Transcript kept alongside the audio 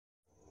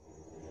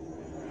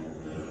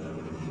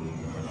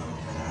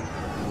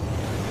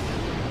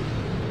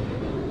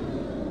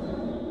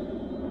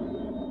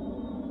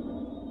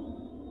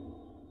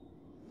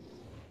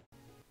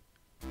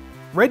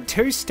Red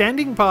 2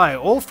 standing by,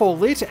 all for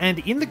lit, and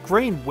in the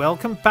green,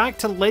 welcome back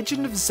to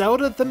Legend of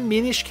Zelda the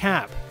Minish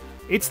Cap.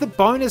 It's the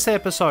bonus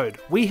episode.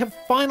 We have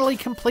finally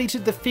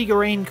completed the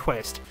Figurine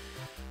quest.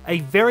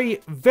 A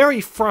very,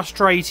 very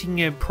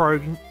frustrating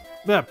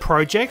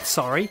project,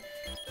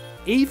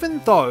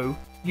 even though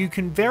you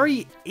can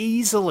very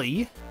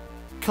easily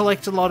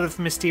collect a lot of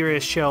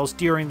mysterious shells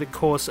during the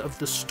course of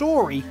the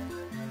story.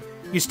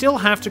 You still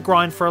have to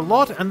grind for a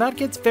lot, and that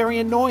gets very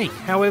annoying.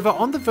 However,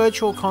 on the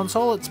Virtual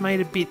Console, it's made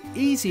a bit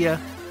easier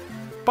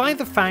by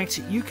the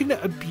fact you can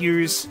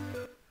abuse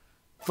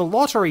the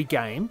lottery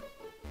game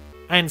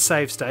and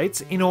save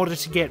states in order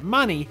to get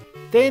money,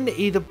 then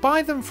either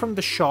buy them from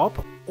the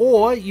shop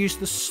or use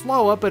the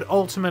slower but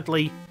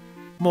ultimately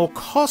more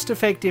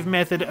cost-effective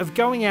method of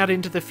going out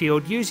into the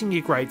field using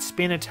your great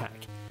spin attack.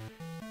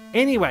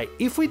 Anyway,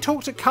 if we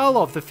talk to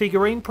Karlov, the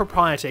figurine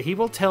proprietor, he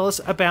will tell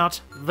us about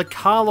the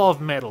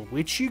Karlov medal,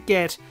 which you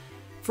get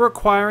for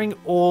acquiring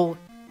all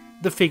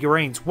the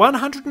figurines.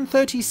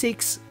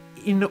 136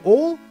 in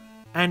all,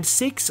 and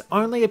 6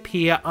 only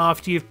appear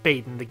after you've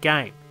beaten the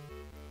game.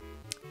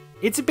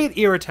 It's a bit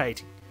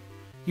irritating.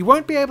 You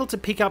won't be able to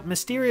pick up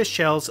mysterious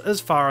shells as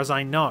far as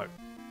I know.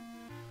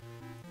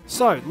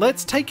 So,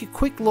 let's take a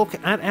quick look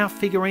at our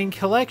figurine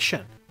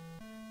collection.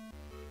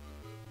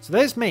 So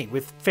there's me,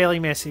 with fairly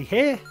messy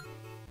hair.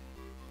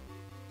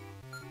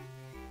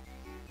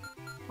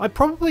 I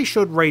probably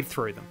should read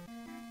through them.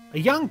 A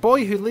young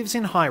boy who lives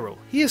in Hyrule.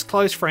 He is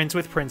close friends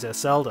with Princess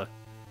Zelda.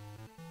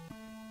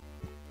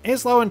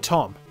 Eslo and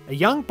Tom. A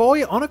young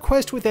boy on a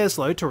quest with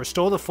Eslo to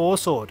restore the Four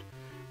Sword.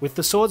 With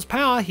the sword's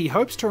power, he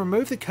hopes to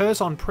remove the curse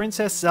on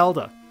Princess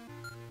Zelda.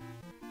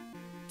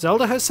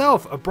 Zelda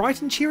herself, a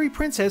bright and cheery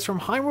princess from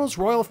Hyrule's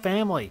royal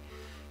family.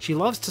 She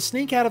loves to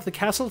sneak out of the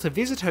castle to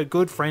visit her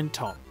good friend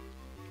Tom.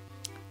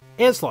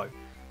 Eslo, a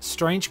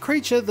strange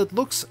creature that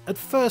looks at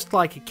first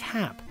like a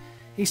cap.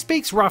 He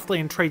speaks roughly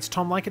and treats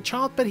Tom like a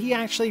child, but he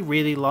actually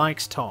really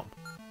likes Tom.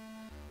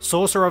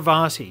 Sorcerer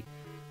Vati.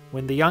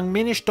 When the young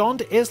Minish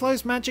donned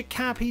Eslo's magic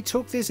cap, he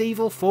took this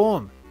evil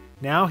form.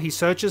 Now he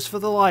searches for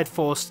the light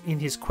force in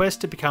his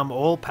quest to become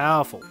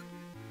all-powerful.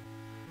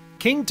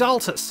 King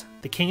Daltus,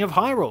 the king of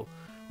Hyrule.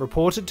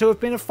 Reported to have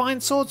been a fine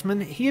swordsman,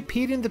 he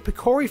appeared in the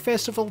Picori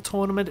Festival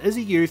tournament as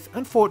a youth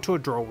and fought to a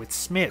draw with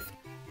Smith.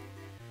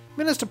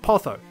 Minister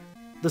Potho,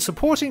 the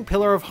supporting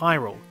pillar of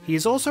Hyrule. He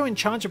is also in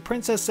charge of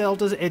Princess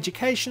Zelda's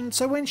education,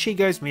 so when she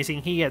goes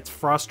missing he gets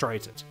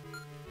frustrated.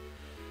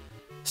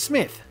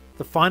 Smith,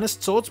 the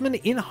finest swordsman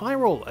in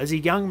Hyrule. As a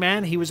young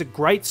man he was a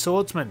great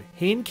swordsman.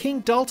 He and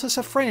King Daltus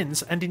are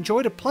friends and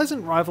enjoyed a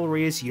pleasant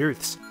rivalry as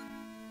youths.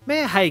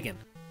 Mayor Hagen,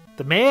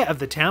 the mayor of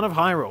the town of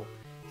Hyrule.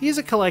 He is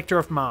a collector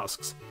of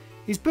masks.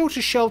 He's built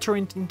a shelter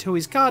into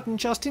his garden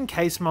just in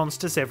case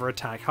monsters ever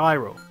attack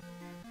Hyrule.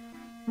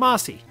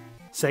 Marcy,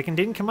 second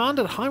in command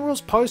at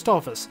Hyrule's post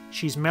office.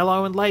 She's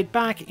mellow and laid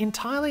back,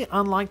 entirely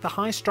unlike the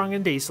high-strung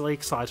and easily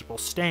excitable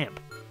Stamp.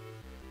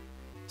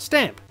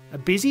 Stamp, a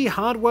busy,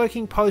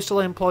 hard-working postal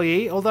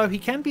employee, although he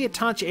can be a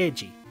touch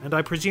edgy, and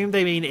I presume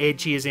they mean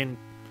edgy as in,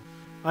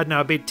 I don't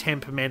know, a bit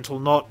temperamental,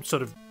 not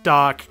sort of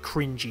dark,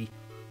 cringy,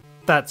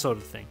 that sort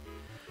of thing.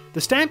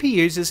 The stamp he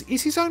uses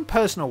is his own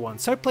personal one,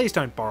 so please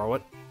don't borrow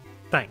it.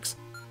 Thanks.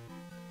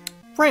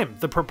 Rem,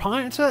 the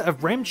proprietor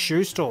of Rem's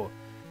shoe store.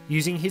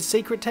 Using his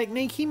secret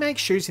technique, he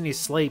makes shoes in his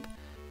sleep.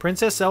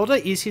 Princess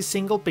Zelda is his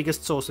single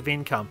biggest source of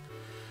income.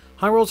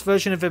 Hyrule's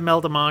version of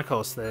Imelda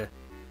Marcos there.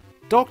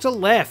 Dr.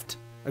 Left,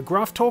 a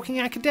gruff-talking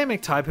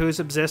academic type who is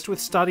obsessed with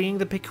studying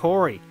the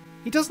Picori.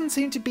 He doesn't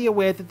seem to be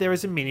aware that there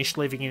is a Minish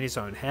living in his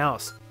own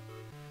house.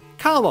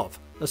 Karlov,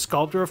 a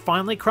sculptor of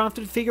finely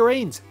crafted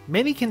figurines.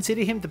 Many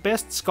consider him the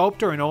best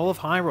sculptor in all of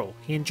Hyrule.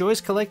 He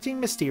enjoys collecting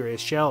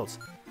mysterious shells.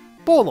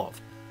 Borlov,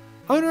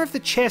 owner of the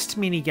Chest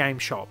minigame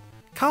shop.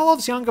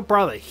 Karlov's younger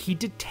brother. He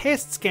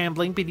detests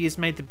gambling, but he has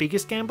made the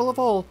biggest gamble of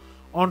all,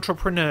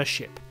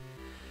 entrepreneurship.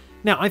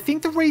 Now, I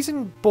think the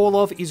reason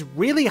Borlov is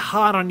really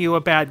hard on you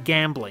about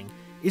gambling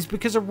is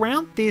because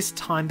around this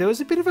time there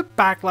was a bit of a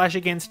backlash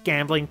against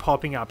gambling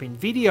popping up in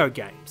video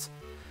games.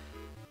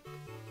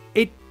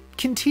 It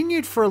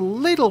continued for a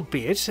little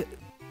bit.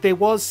 There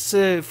was,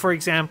 for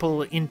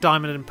example, in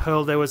Diamond and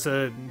Pearl there was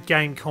a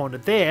game corner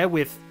there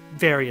with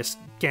various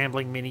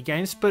gambling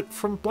minigames, but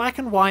from Black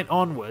and White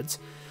onwards,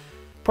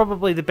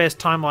 probably the best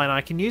timeline I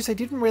can use, they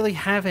didn't really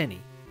have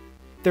any.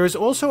 There is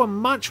also a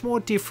much more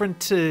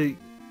different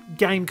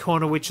game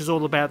corner which is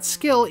all about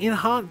skill in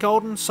Heart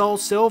Gold and Soul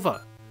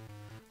Silver.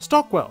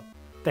 Stockwell,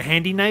 the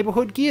handy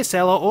neighbourhood gear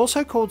seller,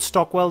 also called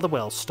Stockwell the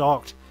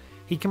Well-Stocked.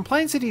 He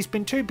complains that he's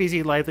been too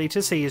busy lately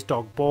to see his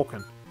dog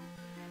Borkin.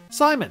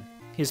 Simon,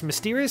 his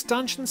mysterious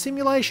dungeon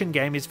simulation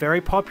game is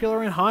very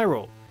popular in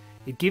Hyrule.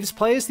 It gives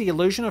players the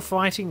illusion of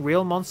fighting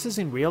real monsters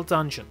in real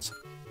dungeons.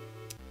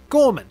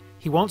 Gorman,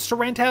 he wants to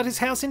rent out his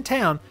house in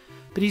town,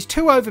 but he's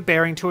too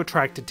overbearing to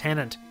attract a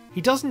tenant. He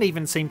doesn't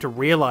even seem to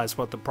realise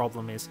what the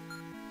problem is.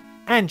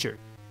 Anju,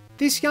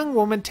 this young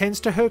woman tends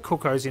to her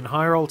cuckoos in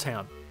Hyrule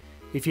Town.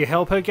 If you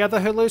help her gather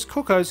her loose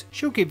cuckoos,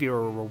 she'll give you a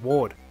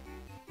reward.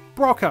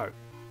 Brocco,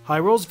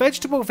 Hyrule's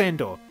vegetable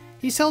vendor.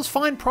 He sells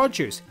fine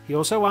produce. He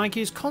also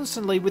argues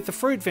constantly with the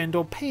fruit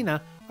vendor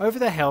Pina over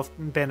the health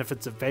and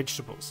benefits of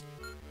vegetables.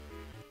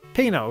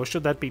 Pina, or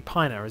should that be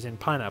Pina as in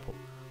pineapple?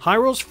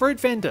 Hyrule's fruit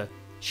vendor.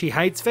 She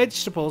hates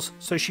vegetables,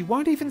 so she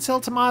won't even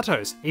sell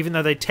tomatoes, even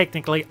though they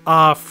technically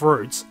are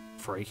fruits.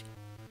 Freak.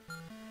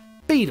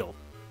 Beedle.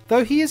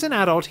 Though he is an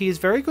adult, he is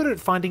very good at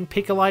finding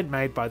Picolite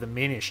made by the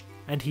Minish,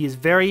 and he is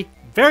very,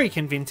 very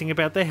convincing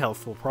about their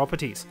healthful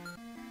properties.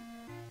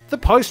 The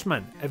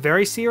Postman, a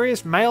very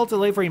serious mail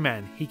delivery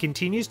man. He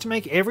continues to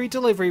make every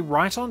delivery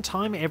right on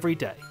time every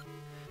day.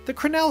 The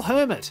Crenell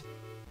Hermit,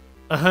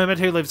 a hermit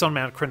who lives on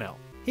Mount Crenell.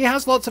 He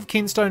has lots of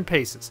kinstone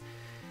pieces.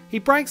 He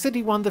brags that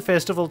he won the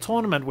festival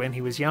tournament when he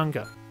was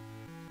younger.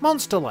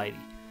 Monster Lady,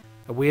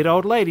 a weird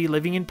old lady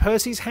living in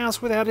Percy's house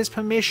without his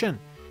permission.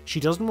 She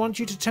doesn't want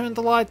you to turn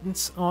the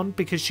lights on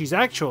because she's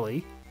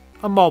actually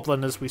a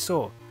moblin, as we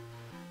saw.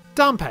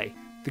 Dumpe,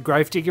 the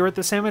gravedigger at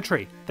the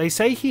cemetery. They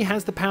say he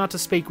has the power to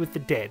speak with the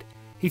dead.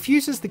 He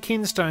fuses the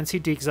kinstones he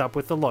digs up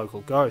with the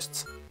local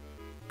ghosts.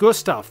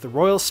 Gustav, the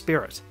royal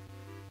spirit.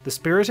 The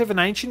spirit of an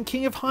ancient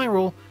king of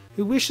Hyrule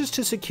who wishes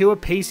to secure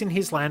peace in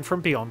his land from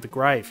beyond the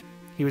grave.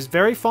 He was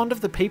very fond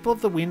of the people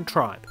of the Wind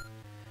tribe.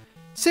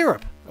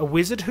 Syrup, a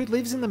wizard who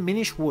lives in the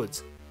Minish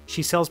woods.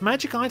 She sells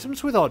magic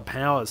items with odd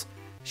powers.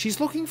 She's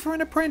looking for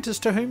an apprentice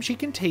to whom she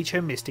can teach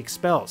her mystic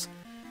spells.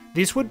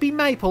 This would be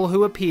Maple,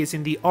 who appears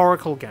in the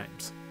Oracle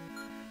games.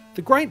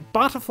 The Great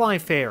Butterfly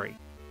Fairy.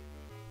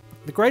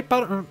 The Great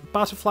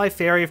Butterfly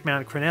Fairy of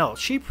Mount Crenell.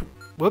 She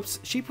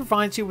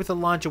provides you with a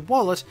larger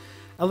wallet,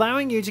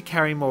 allowing you to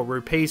carry more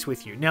rupees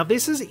with you. Now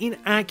this is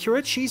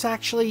inaccurate, she's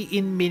actually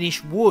in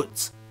Minish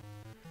Woods.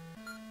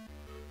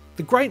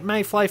 The Great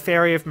Mayfly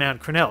Fairy of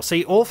Mount Crenell.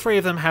 See, all three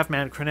of them have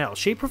Mount Crenell.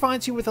 She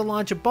provides you with a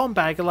larger bomb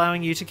bag,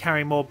 allowing you to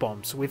carry more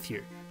bombs with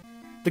you.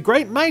 The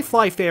Great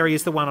Mayfly Fairy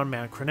is the one on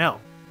Mount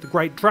Crenell. The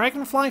Great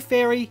Dragonfly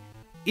Fairy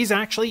is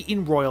actually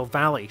in Royal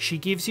Valley. She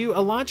gives you a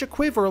larger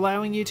quiver,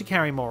 allowing you to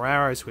carry more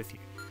arrows with you.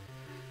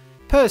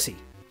 Percy,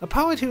 a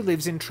poet who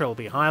lives in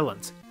Trilby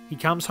Highlands. He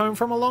comes home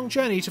from a long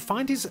journey to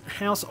find his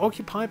house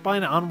occupied by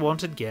an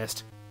unwanted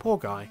guest. Poor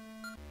guy.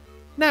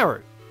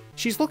 Naru.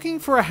 She's looking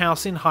for a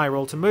house in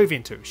Hyrule to move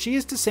into. She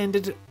is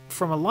descended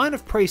from a line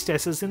of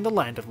priestesses in the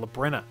land of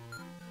Labrina.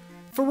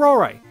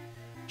 Furore.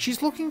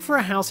 She's looking for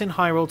a house in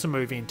Hyrule to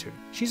move into.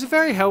 She's a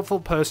very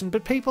helpful person,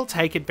 but people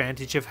take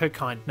advantage of her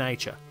kind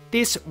nature.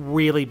 This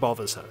really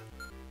bothers her.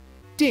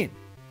 Din.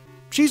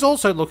 She's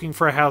also looking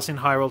for a house in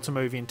Hyrule to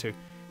move into.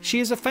 She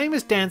is a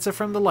famous dancer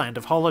from the land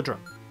of Holodrum.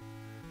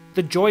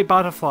 The Joy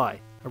Butterfly,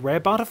 a rare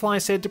butterfly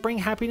said to bring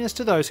happiness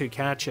to those who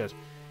catch it.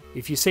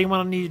 If you see one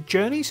on your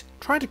journeys,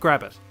 try to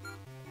grab it.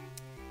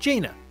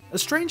 Gina, a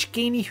strange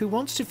Genie who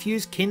wants to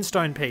fuse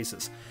kinstone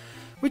pieces,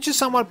 which is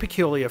somewhat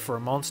peculiar for a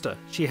monster.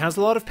 She has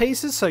a lot of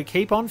pieces, so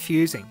keep on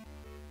fusing.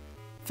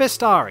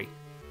 Festari,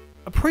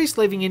 a priest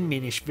living in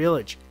Minish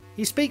village.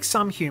 He speaks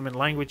some human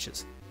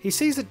languages. He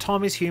sees that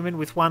Tom is human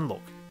with one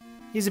look.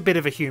 He's a bit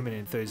of a human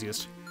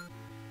enthusiast.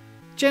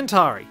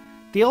 Gentari,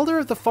 the elder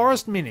of the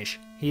forest Minish.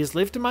 He has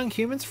lived among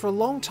humans for a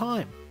long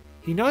time.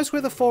 He knows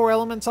where the four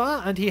elements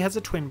are, and he has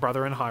a twin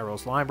brother in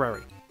Hyrule's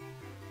library.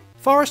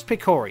 Forest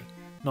Picori.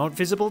 Not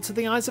visible to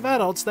the eyes of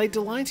adults, they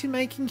delight in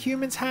making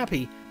humans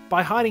happy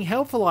by hiding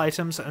helpful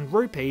items and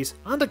rupees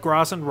under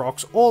grass and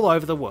rocks all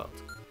over the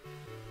world.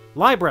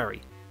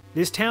 Library.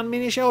 This town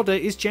Minish elder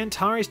is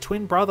Gentari's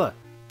twin brother.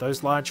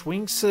 Those large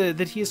wings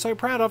that he is so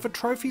proud of are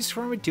trophies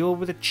from a duel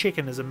with a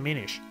chicken as a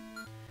Minish.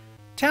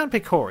 Town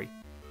Picori.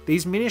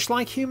 These Minish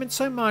like humans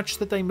so much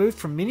that they moved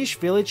from Minish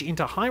village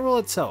into Hyrule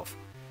itself.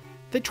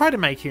 They try to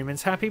make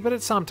humans happy, but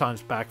it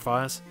sometimes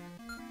backfires.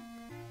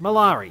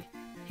 Malari.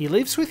 He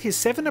lives with his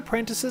 7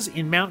 apprentices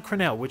in Mount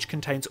Crenell, which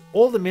contains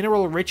all the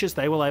mineral riches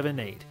they will ever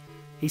need.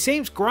 He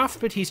seems gruff,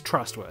 but he's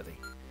trustworthy.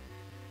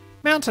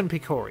 Mountain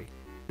Picori.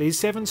 These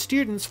 7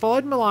 students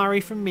followed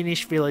Malari from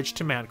Minish village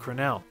to Mount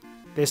Crenell.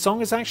 Their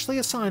song is actually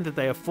a sign that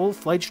they are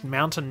full-fledged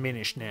mountain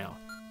Minish now.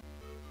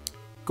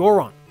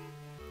 Goron.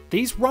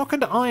 These rock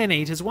and iron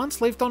eaters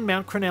once lived on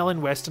Mount Crenell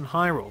in western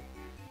Hyrule.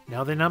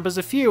 Now their numbers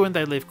are few and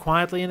they live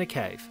quietly in a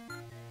cave.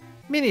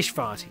 Minish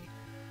Vati.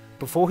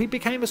 Before he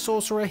became a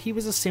sorcerer, he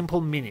was a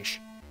simple Minish.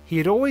 He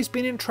had always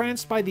been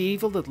entranced by the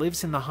evil that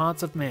lives in the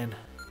hearts of men.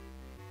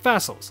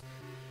 Vassals.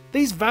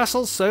 These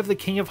vassals serve the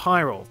King of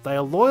Hyrule. They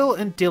are loyal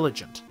and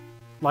diligent.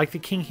 Like the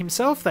king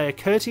himself, they are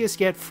courteous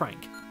yet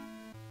frank.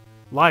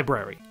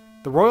 Library.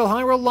 The Royal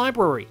Hyrule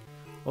Library.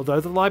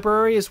 Although the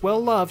library is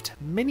well loved,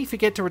 many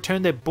forget to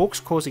return their books,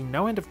 causing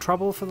no end of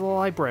trouble for the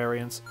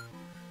librarians.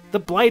 The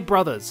Blade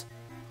Brothers.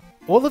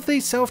 All of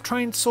these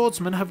self-trained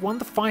swordsmen have won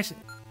the fighting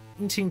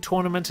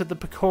tournament at the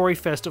Picori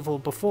Festival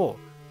before.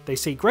 They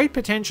see great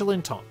potential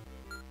in Tom.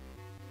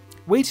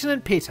 Wheaton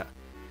and Pitta.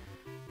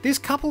 This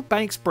couple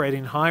bakes bread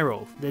in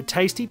Hyrule. Their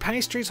tasty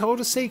pastries hold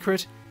a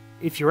secret.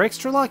 If you're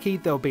extra lucky,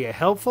 there'll be a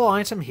helpful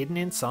item hidden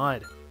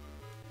inside.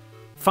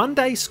 Fun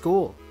Day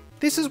School.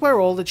 This is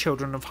where all the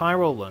children of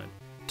Hyrule learn.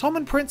 Tom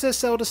and Princess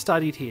Zelda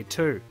studied here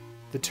too.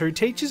 The 2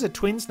 teachers are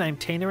twins named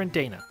Tina and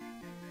Dina.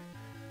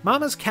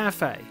 Mama's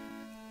Cafe.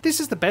 This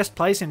is the best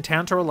place in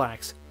town to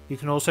relax. You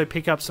can also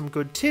pick up some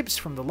good tips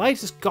from the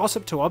latest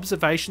gossip to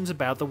observations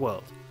about the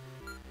world.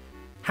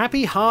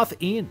 Happy Hearth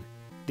Inn.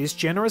 This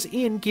generous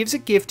inn gives a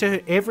gift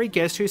to every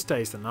guest who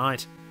stays the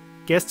night.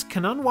 Guests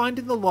can unwind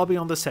in the lobby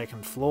on the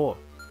second floor.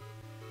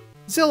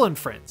 Zill and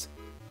Friends.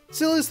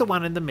 Zill is the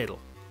one in the middle.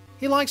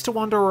 He likes to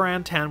wander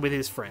around town with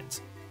his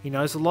friends. He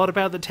knows a lot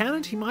about the town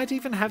and he might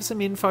even have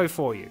some info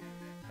for you,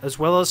 as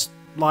well as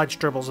large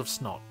dribbles of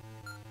snot.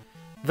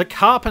 The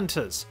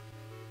Carpenters.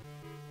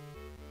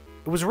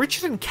 It was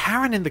Richard and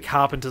Karen in The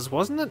Carpenters,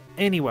 wasn't it?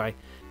 Anyway,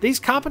 these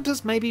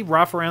carpenters may be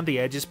rough around the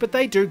edges, but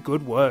they do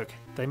good work.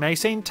 They may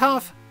seem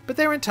tough, but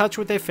they're in touch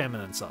with their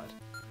feminine side.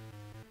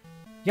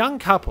 Young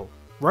couple.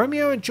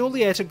 Romeo and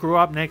Julieta grew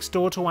up next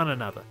door to one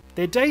another.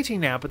 They're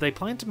dating now, but they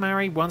plan to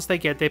marry once they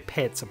get their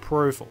pet's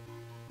approval.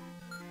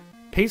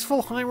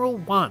 Peaceful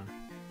Hyrule 1.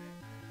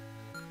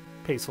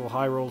 Peaceful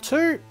Hyrule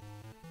 2.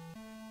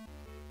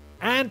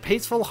 And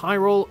Peaceful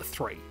Hyrule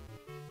 3.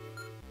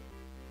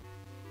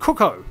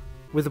 Cuckoo.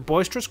 With a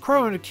boisterous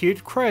crow and a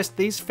cute crest,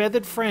 these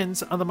feathered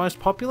friends are the most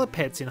popular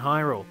pets in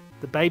Hyrule.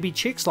 The baby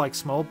chicks like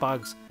small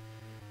bugs.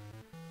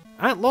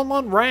 At Lon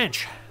Lon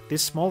Ranch.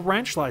 This small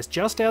ranch lies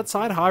just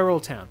outside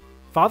Hyrule Town.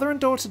 Father and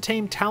daughter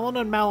team Talon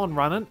and Malon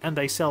run it, and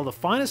they sell the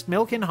finest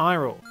milk in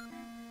Hyrule.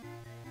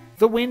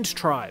 The Wind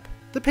Tribe.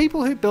 The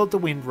people who built the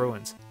Wind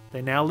Ruins.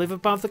 They now live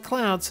above the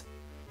clouds,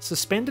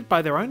 suspended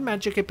by their own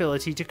magic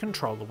ability to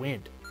control the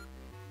wind.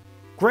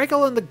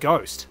 Gregor and the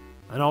Ghost.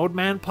 An old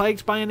man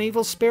plagued by an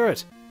evil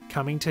spirit.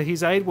 Coming to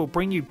his aid will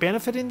bring you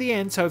benefit in the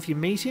end, so if you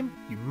meet him,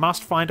 you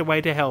must find a way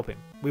to help him.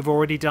 We've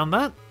already done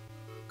that.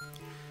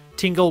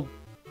 Tingle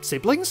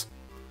siblings?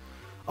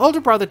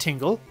 Older brother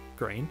Tingle,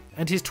 green,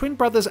 and his twin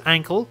brothers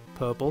Ankle,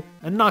 purple,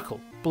 and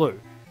Knuckle, blue.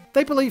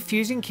 They believe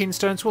fusing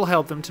kinstones will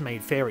help them to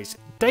meet fairies.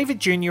 David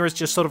Jr. is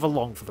just sort of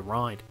along for the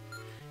ride.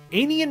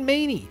 Eenie and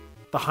Meanie.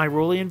 The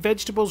Hyrulean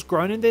vegetables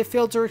grown in their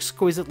fields are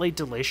exquisitely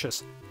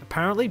delicious.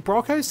 Apparently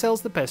Brocco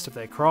sells the best of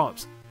their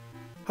crops.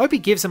 Hope he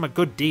gives them a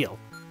good deal.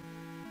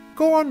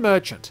 Goron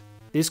Merchant.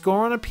 This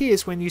Goron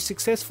appears when you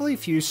successfully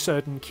fuse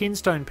certain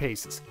kinstone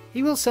pieces.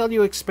 He will sell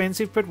you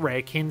expensive but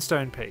rare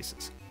kinstone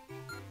pieces.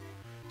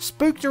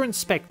 Spookter and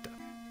Spectre.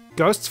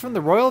 Ghosts from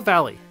the Royal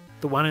Valley.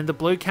 The one in the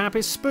blue cap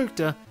is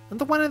Spookter, and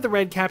the one in the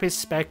red cap is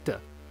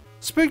Spectre.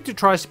 Spookter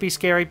tries to be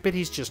scary, but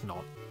he's just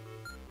not.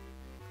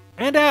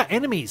 And our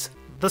enemies.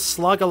 The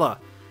Sluggerler.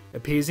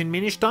 Appears in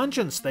Minish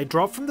dungeons. They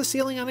drop from the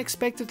ceiling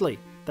unexpectedly.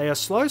 They are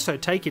slow, so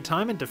take your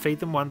time and defeat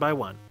them one by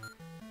one.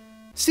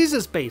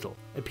 Scissors Beetle.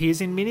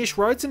 Appears in Minish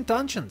roads and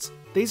dungeons.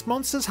 These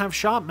monsters have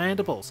sharp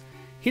mandibles.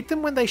 Hit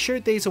them when they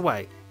shoot these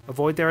away.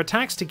 Avoid their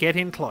attacks to get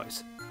in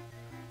close.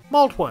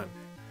 Moltworm.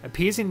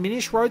 Appears in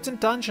Minish roads and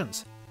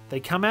dungeons. They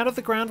come out of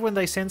the ground when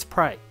they sense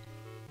prey.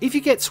 If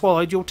you get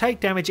swallowed, you'll take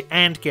damage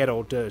and get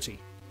all dirty.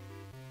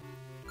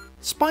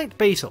 Spiked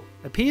Beetle.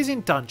 Appears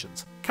in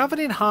dungeons, covered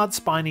in hard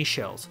spiny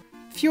shells.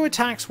 Few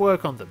attacks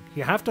work on them.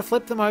 You have to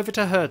flip them over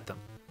to hurt them.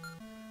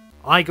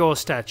 Igor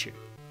Statue.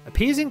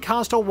 Appears in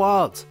Castle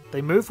Wilds.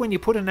 They move when you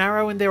put an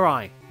arrow in their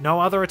eye. No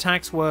other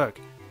attacks work.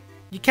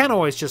 You can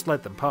always just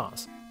let them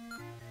pass.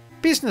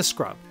 Business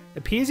Scrub.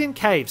 Appears in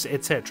caves,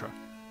 etc.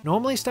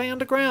 Normally stay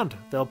underground.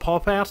 They'll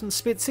pop out and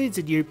spit seeds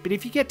at you, but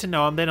if you get to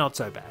know them, they're not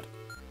so bad.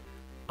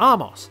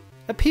 Amos.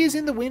 Appears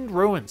in the Wind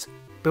Ruins.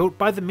 Built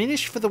by the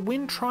Minish for the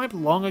Wind Tribe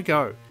long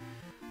ago.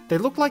 They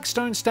look like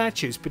stone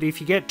statues, but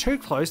if you get too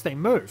close, they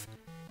move.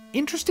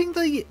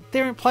 Interestingly,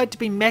 they're implied to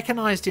be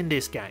mechanized in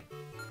this game.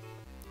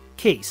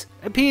 Keys.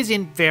 Appears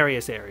in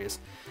various areas.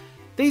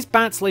 These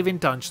bats live in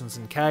dungeons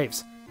and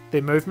caves.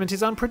 Their movement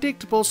is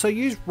unpredictable, so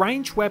use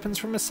ranged weapons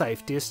from a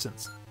safe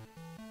distance.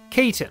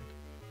 Keaton.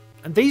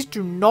 And these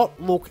do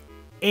not look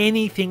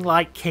anything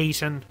like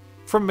Keaton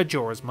from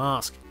Majora's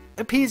Mask.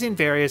 Appears in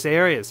various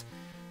areas.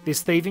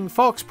 This thieving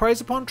fox preys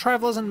upon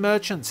travellers and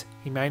merchants.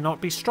 He may not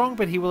be strong,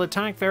 but he will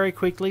attack very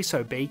quickly,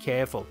 so be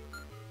careful.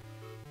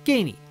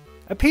 Genie.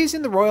 Appears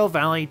in the Royal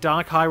Valley,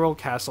 Dark Hyrule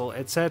Castle,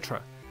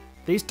 etc.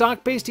 These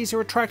dark beasties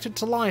are attracted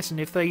to light, and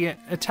if they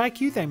attack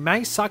you, they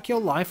may suck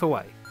your life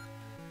away.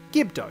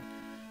 Gibdo.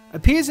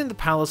 Appears in the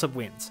Palace of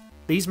Winds.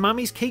 These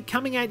mummies keep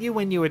coming at you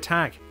when you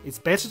attack. It's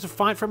better to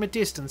fight from a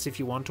distance if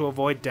you want to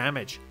avoid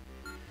damage.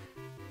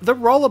 The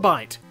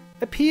Rollerbite.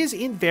 Appears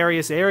in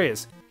various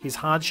areas. His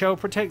hard shell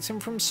protects him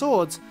from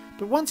swords,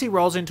 but once he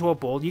rolls into a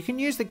ball, you can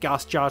use the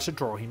Gust Jar to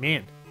draw him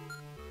in.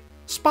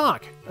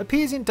 Spark.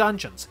 Appears in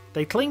dungeons.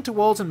 They cling to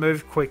walls and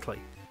move quickly.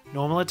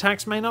 Normal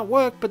attacks may not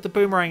work, but the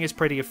boomerang is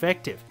pretty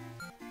effective.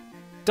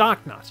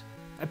 Darknut.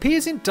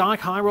 Appears in Dark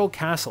Hyrule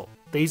Castle.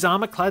 These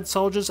armour-clad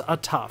soldiers are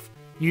tough.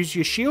 Use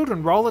your shield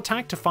and roll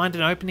attack to find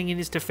an opening in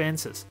his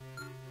defences.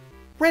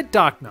 Red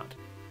Darknut.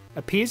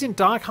 Appears in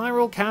Dark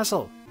Hyrule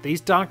Castle.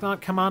 These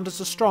Darknut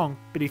commanders are strong,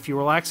 but if you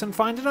relax and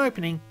find an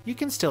opening, you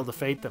can still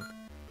defeat them.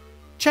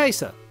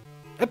 Chaser.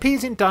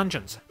 Appears in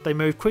dungeons. They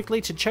move quickly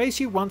to chase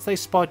you once they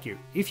spot you.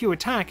 If you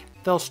attack,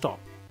 they'll stop.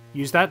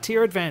 Use that to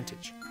your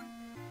advantage.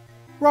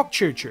 Rock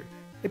Choo Choo.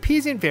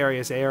 Appears in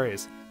various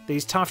areas.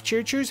 These tough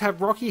Choo Choos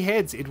have rocky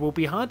heads. It will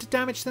be hard to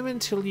damage them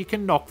until you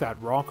can knock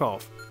that rock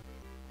off.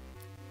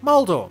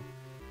 Moldorm.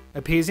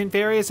 appears in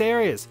various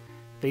areas.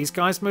 These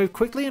guys move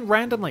quickly and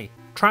randomly,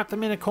 trap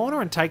them in a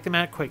corner and take them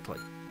out quickly.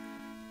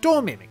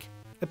 Door Mimic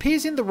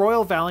appears in the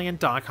Royal Valley and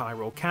Dark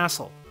Hyrule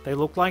Castle. They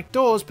look like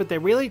doors, but they're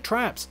really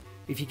traps.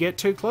 If you get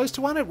too close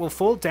to one, it will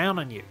fall down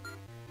on you.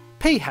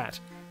 Peahat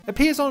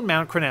appears on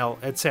Mount Crenel,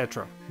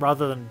 etc.,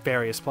 rather than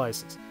various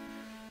places.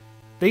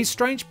 These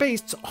strange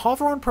beasts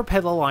hover on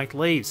propeller-like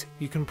leaves.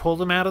 You can pull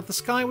them out of the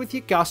sky with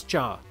your gust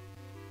jar.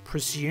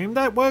 Presume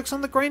that works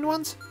on the green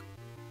ones?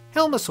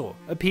 Helmasaur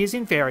appears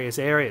in various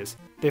areas.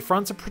 Their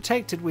fronts are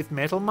protected with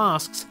metal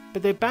masks,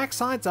 but their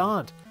backsides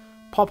aren't.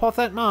 Pop off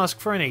that mask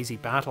for an easy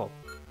battle.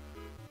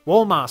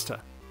 Wallmaster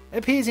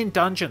appears in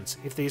dungeons.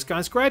 If these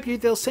guys grab you,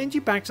 they'll send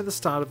you back to the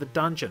start of the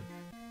dungeon.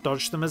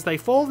 Dodge them as they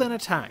fall, then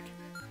attack.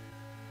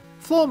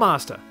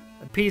 Floormaster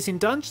appears in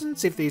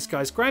dungeons. If these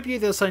guys grab you,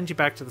 they'll send you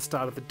back to the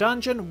start of the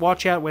dungeon.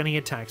 Watch out when he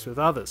attacks with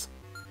others.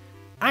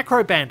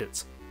 Acro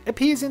Bandits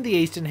appears in the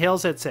Eastern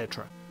Hills,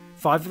 etc.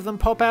 5 of them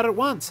pop out at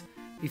once.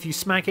 If you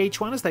smack each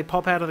one as they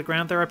pop out of the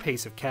ground, they're a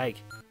piece of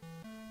cake.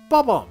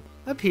 Bob-omb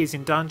appears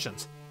in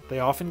dungeons. They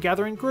often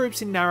gather in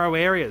groups in narrow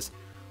areas.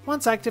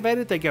 Once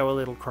activated, they go a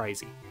little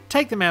crazy.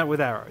 Take them out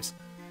with arrows.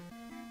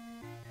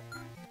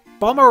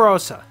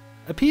 Bommarosa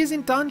appears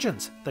in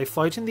dungeons. They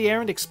float in the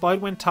air and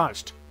explode when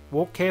touched.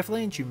 Walk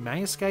carefully and you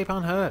may escape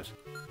unhurt.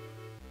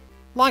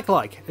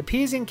 Like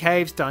appears in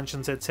caves,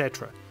 dungeons,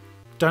 etc.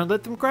 Don't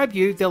let them grab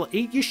you, they'll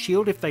eat your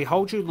shield if they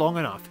hold you long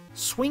enough.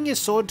 Swing your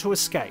sword to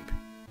escape.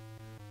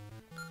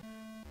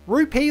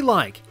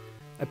 Rupee-like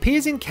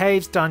appears in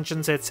caves,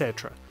 dungeons,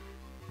 etc.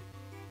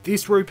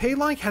 This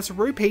rupee-like has a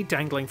rupee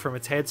dangling from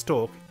its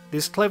headstalk.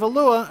 This clever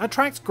lure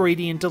attracts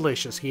greedy and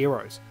delicious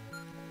heroes.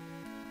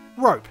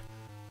 Rope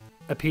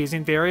appears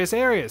in various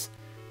areas.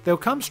 They'll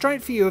come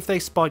straight for you if they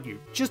spot you.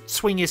 Just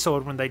swing your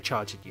sword when they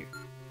charge at you.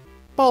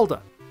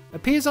 Boulder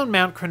appears on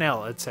Mount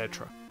Crenel,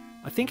 etc.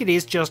 I think it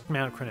is just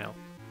Mount Crenel.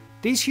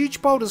 These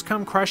huge boulders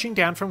come crashing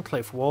down from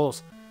cliff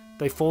walls.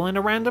 They fall in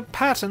a random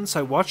pattern,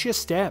 so watch your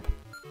step.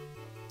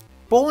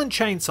 Ball and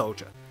Chain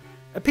Soldier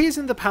appears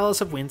in the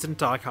Palace of Winds and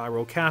Dark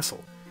Hyrule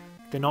Castle.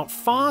 They're not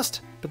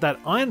fast, but that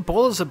iron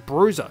ball is a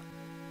bruiser.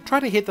 Try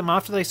to hit them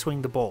after they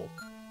swing the ball.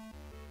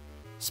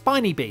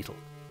 Spiny Beetle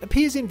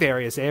appears in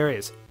various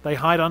areas. They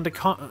hide under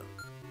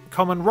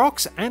common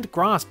rocks and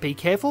grass. Be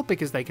careful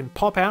because they can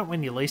pop out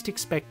when you least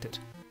expect it.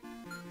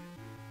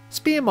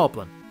 Spear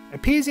Moblin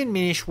appears in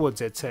Minish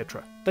Woods,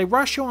 etc. They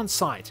rush you on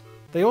sight.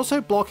 They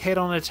also block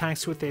head-on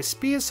attacks with their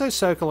spears, so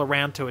circle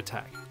around to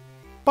attack.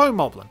 Bow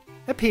Moblin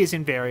appears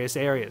in various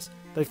areas.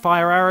 They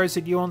fire arrows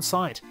at you on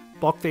sight.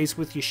 Block these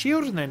with your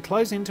shield and then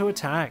close in to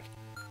attack.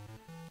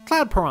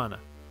 Cloud Piranha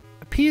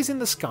appears in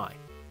the sky.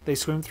 They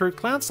swim through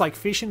clouds like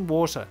fish in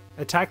water.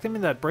 Attack them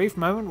in that brief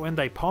moment when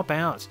they pop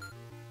out.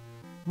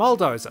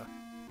 Moldoza.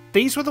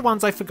 These were the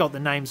ones I forgot the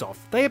names of.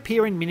 They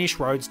appear in Minish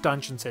Roads,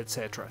 dungeons,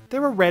 etc.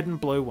 There are red and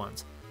blue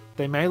ones.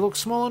 They may look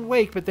small and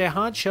weak, but their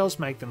hard shells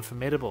make them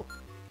formidable.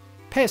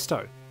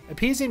 Pesto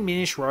appears in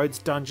Minish Roads,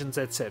 dungeons,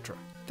 etc.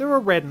 There are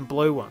red and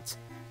blue ones.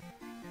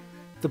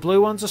 The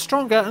blue ones are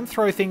stronger and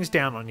throw things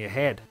down on your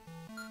head.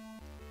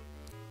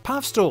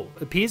 Puffstool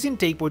appears in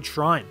Deepwood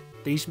Shrine.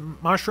 These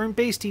mushroom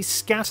beasties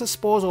scatter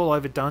spores all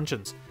over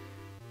dungeons.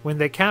 When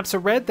their caps are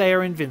red, they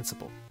are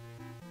invincible.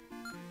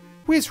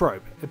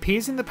 Wizrobe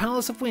appears in the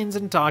Palace of Winds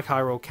and Dark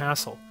Hyrule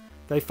Castle.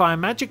 They fire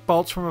magic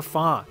bolts from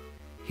afar.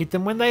 Hit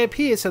them when they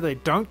appear so they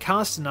don't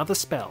cast another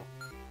spell.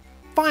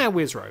 Fire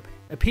Wizrobe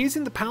appears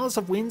in the Palace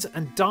of Winds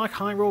and Dark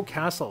Hyrule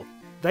Castle.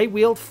 They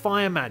wield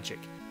fire magic.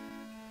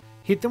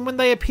 Hit them when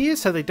they appear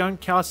so they don't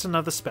cast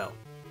another spell.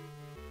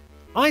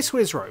 Ice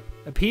Wizrobe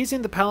appears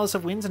in the Palace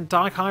of Winds and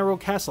Dark Hyrule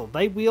Castle.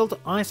 They wield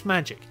ice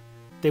magic.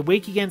 They're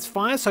weak against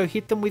fire, so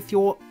hit them with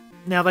your...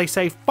 Now they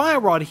say Fire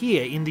Rod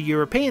here in the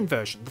European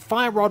version. The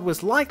Fire Rod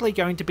was likely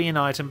going to be an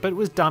item, but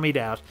was dummied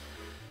out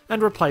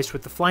and replaced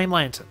with the Flame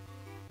Lantern.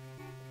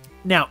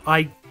 Now,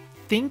 I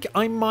think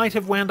I might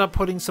have wound up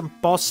putting some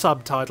boss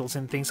subtitles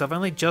in things. I've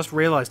only just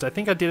realised. I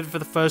think I did it for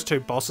the first 2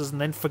 bosses and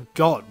then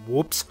forgot.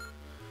 Whoops.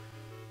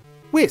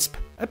 Wisp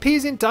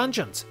appears in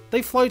dungeons.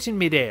 They float in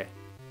midair.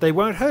 They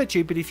won't hurt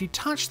you, but if you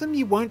touch them,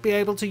 you won't be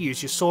able to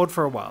use your sword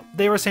for a while.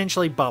 They're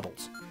essentially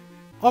bubbles.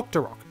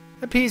 Octorok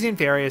appears in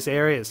various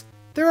areas.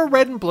 There are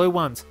red and blue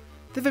ones.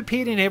 They've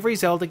appeared in every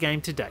Zelda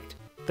game to date.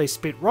 They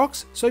spit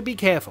rocks, so be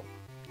careful.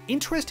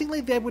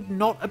 Interestingly, they would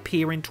not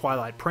appear in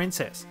Twilight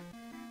Princess.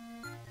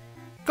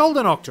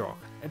 Golden Octorok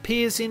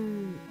appears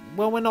in...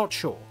 well, we're not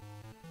sure.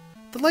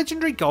 The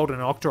legendary Golden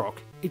Octorok.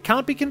 It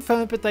can't be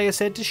confirmed, but they are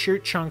said to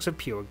shoot chunks of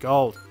pure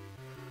gold.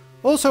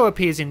 Also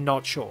appears in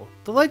Not Sure,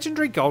 the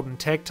legendary Golden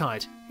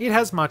Tektite. It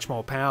has much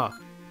more power.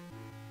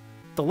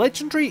 The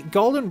legendary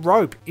Golden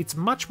Rope, it's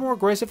much more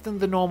aggressive than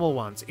the normal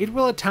ones. It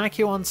will attack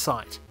you on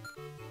sight.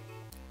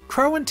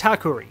 Crow and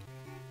Takuri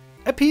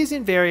appears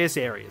in various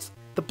areas.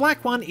 The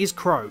black one is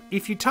Crow.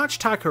 If you touch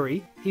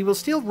Takuri, he will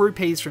steal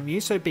rupees from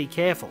you, so be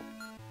careful.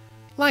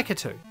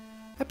 Lakitu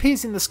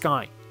appears in the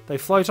sky. They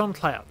float on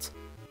clouds.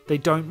 They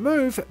don't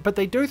move, but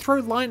they do throw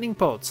lightning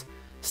bolts.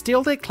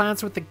 Steal their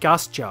clouds with the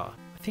gust jar.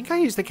 I think I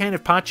used the can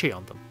of Pachi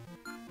on them.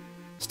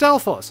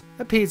 Stalfos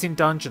appears in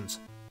dungeons.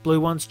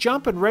 Blue ones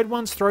jump and red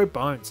ones throw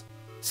bones.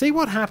 See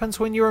what happens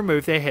when you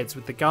remove their heads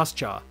with the Gust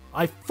Jar.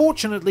 I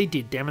fortunately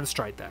did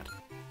demonstrate that.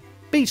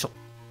 Beetle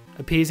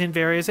appears in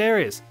various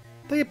areas.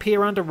 They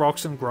appear under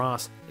rocks and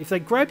grass. If they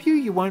grab you,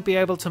 you won't be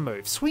able to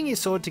move. Swing your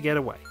sword to get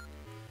away.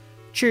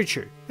 Choo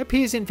Choo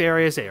appears in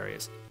various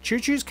areas. Choo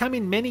Choos come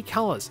in many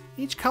colours.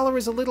 Each colour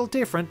is a little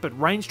different, but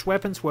ranged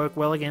weapons work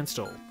well against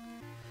all.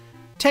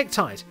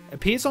 Tektite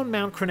appears on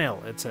Mount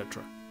Crenel,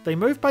 etc. They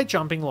move by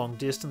jumping long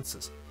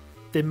distances.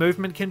 Their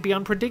movement can be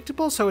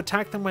unpredictable, so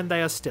attack them when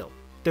they are still.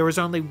 There is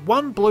only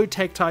one blue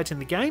Tektite in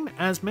the game.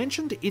 As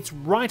mentioned, it's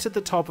right at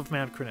the top of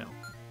Mount Crenel.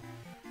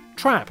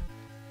 Trap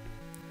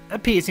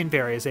appears in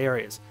various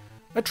areas.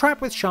 A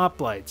trap with sharp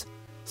blades.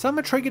 Some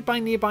are triggered by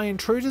nearby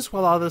intruders,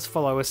 while others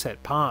follow a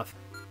set path.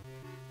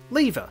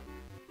 Lever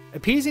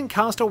appears in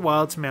Castle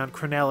Wilds, Mount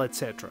Crenel,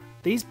 etc.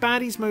 These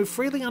baddies move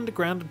freely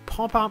underground and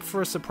pop up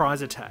for a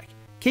surprise attack.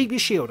 Keep your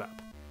shield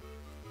up.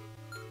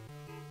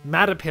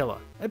 Matterpillar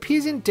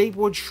appears in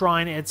Deepwood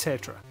Shrine,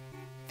 etc.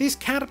 This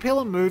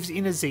caterpillar moves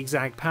in a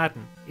zigzag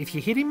pattern. If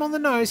you hit him on the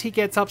nose, he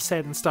gets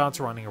upset and starts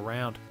running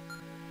around.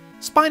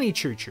 Spiny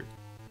Choo Choo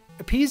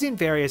appears in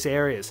various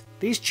areas.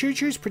 These Choo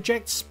Choos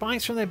project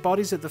spikes from their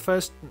bodies at the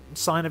first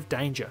sign of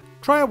danger.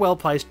 Try a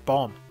well-placed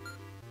bomb.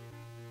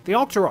 The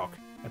Octorok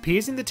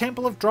appears in the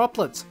Temple of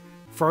Droplets,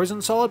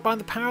 frozen solid by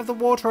the power of the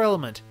water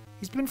element.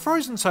 He's been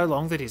frozen so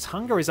long that his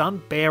hunger is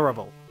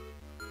unbearable.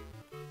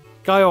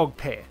 Gyog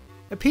Pair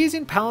appears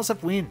in Palace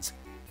of Winds.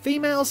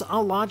 Females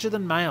are larger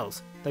than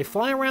males. They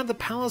fly around the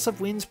Palace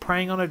of Winds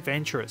preying on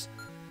adventurers.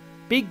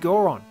 Big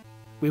Goron.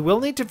 We will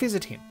need to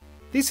visit him.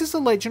 This is a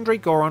legendary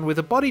Goron with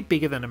a body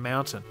bigger than a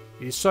mountain.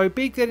 It is so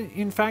big that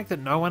in fact that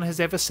no one has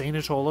ever seen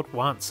it all at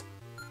once.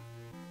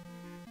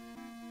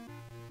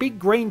 Big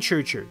Green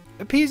Choo Choo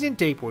appears in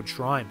Deepwood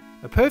Shrine.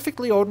 A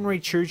perfectly ordinary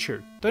Choo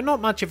Choo. Though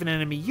not much of an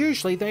enemy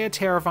usually, they are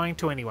terrifying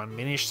to anyone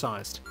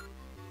Minish-sized.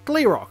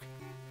 Gleerock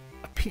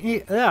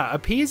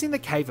appears in the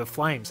Cave of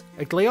Flames.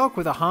 A Gleeok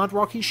with a hard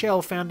rocky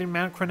shell found in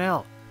Mount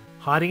Crenel.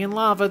 Hiding in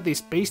lava,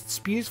 this beast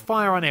spews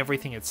fire on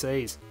everything it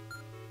sees.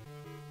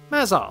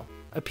 Mazal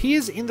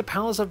appears in the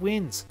Palace of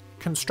Winds.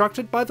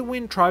 Constructed by the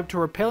Wind Tribe to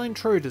repel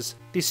intruders,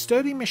 this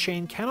sturdy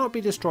machine cannot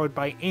be destroyed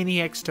by any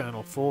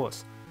external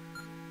force.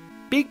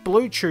 Big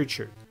Blue Choo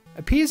Choo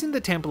appears in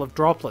the Temple of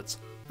Droplets.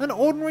 An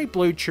ordinary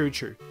blue Choo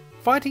Choo.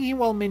 Fighting him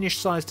while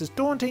Minish-sized is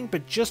daunting,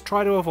 but just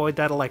try to avoid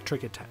that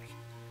electric attack.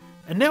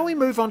 And now we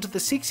move on to the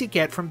 6 you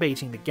get from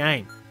beating the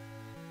game.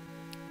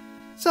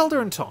 Zelda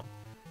and Tom.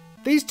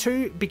 These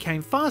two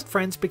became fast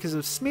friends because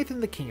of Smith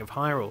and the King of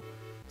Hyrule.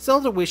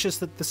 Zelda wishes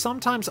that the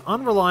sometimes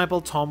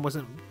unreliable Tom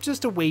wasn't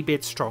just a wee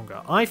bit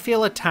stronger. I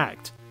feel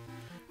attacked.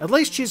 At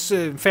least she's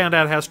found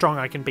out how strong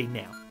I can be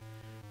now.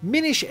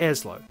 Minish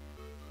Eslo.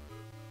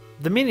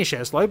 The Minish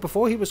Eslo,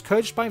 before he was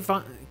cursed by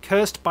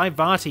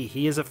Vati,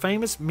 he is a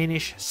famous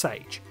Minish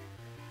sage.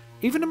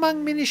 Even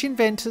among Minish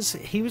inventors,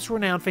 he was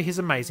renowned for his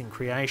amazing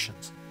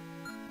creations.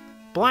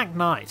 Black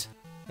Knight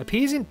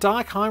appears in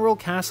Dark Hyrule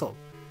Castle.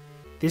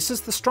 This is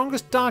the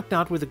strongest Dark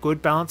Knight with a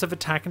good balance of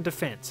attack and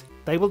defense.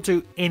 They will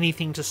do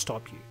anything to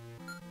stop you.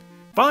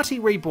 Vati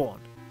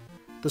Reborn.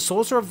 The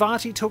Sorcerer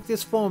Vati took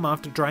this form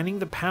after draining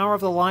the power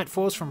of the Light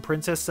Force from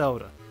Princess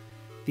Zelda.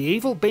 The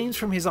evil beams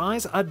from his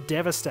eyes are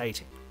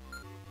devastating.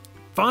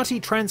 Vati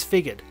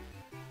Transfigured.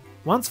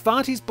 Once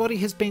Vati's body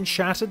has been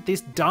shattered,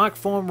 this dark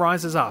form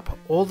rises up,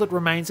 all that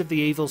remains of the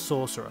evil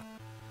sorcerer.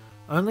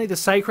 Only the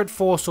sacred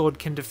Four-Sword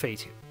can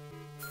defeat him.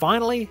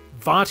 Finally,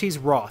 Vati's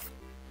Wrath.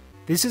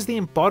 This is the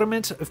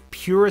embodiment of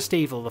purest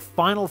evil, the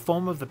final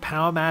form of the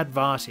power-mad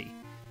Vati.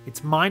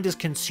 Its mind is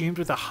consumed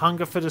with a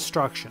hunger for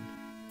destruction.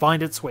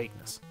 Find its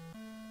weakness.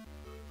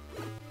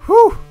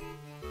 Whew!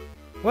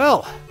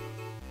 Well,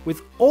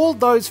 with all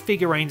those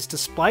figurines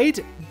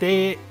displayed,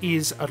 there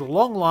is at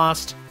long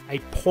last a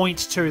point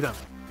to them.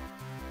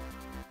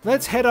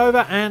 Let's head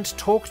over and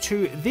talk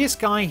to this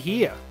guy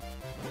here.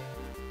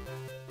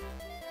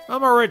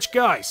 I'm a rich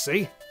guy,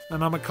 see?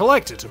 And I'm a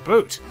collector to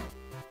boot.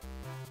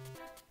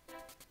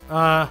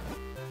 Oh,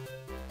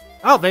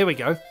 there we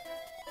go.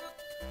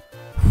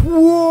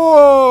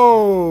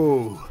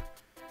 Whoa!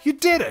 You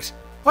did it!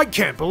 I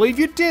can't believe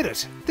you did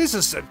it! This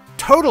is a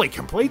totally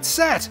complete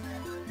set!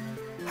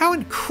 How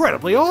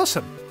incredibly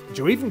awesome! And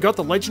you even got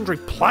the legendary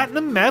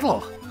Platinum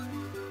Medal!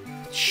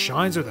 It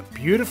shines with a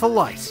beautiful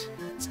light.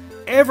 It's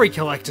every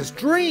collector's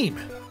dream!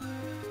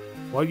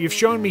 What you've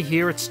shown me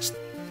here, it's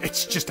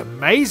just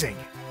amazing!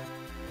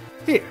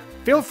 Here,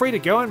 feel free to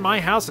go in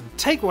my house and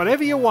take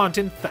whatever you want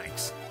in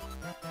thanks.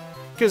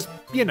 Because,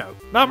 you know,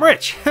 I'm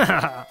rich!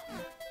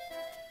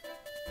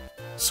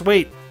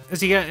 Sweet.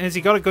 Has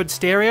he got a good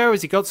stereo?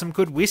 Has he got some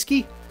good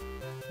whiskey?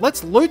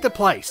 Let's loot the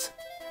place!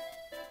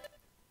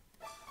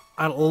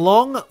 At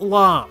long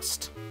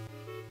last.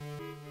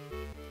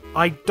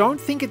 I don't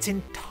think it's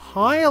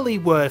entirely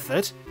worth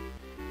it,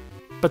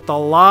 but the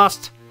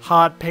last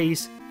heart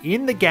piece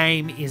in the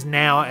game is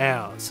now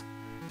ours.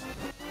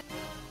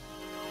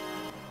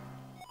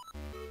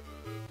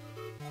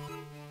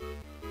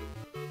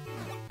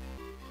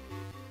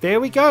 There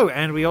we go,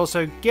 and we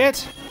also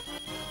get...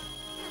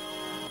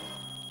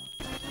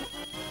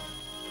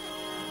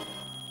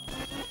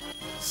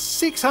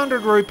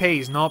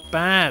 ₹600, not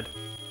bad.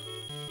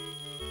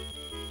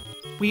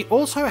 We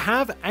also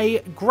have a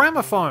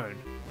gramophone.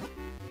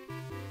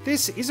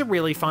 This is a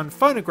really fun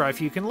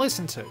phonograph you can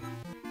listen to.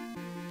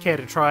 Care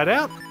to try it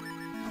out?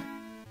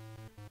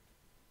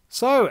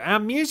 So, our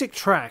music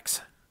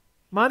tracks.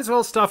 Might as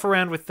well stuff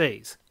around with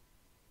these.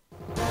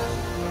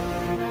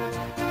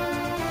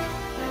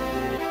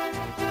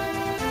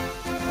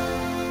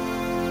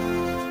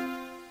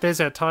 There's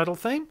our title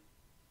theme.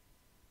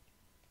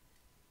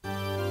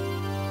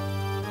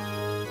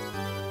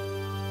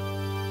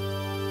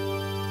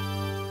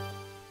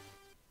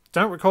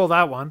 Don't recall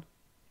that one.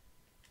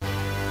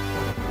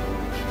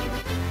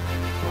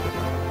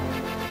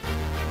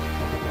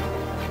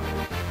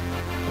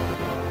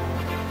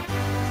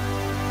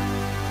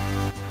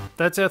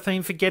 That's our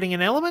theme for Getting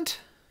an Element.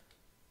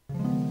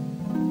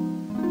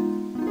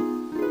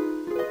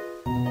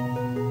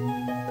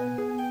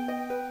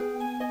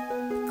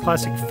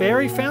 Classic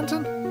fairy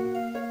fountain.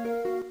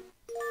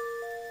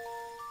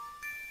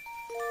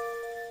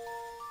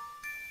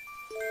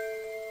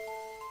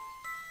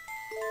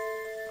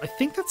 I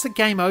think that's a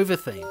Game Over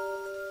theme.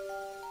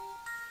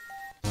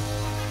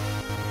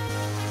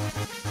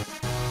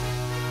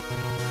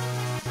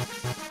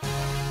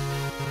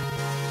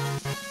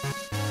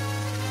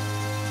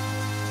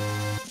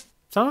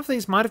 Some of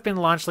these might have been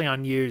largely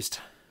unused.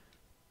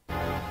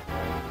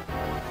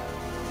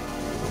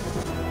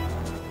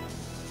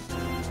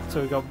 So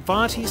we've got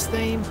Varti's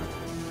theme,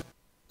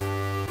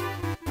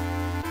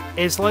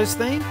 Eslo's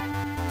theme,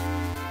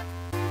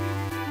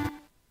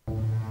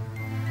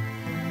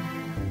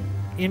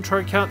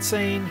 intro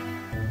cutscene,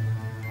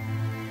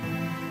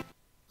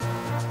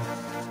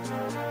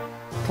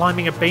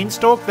 climbing a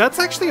beanstalk. That's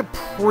actually a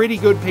pretty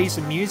good piece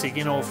of music,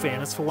 in all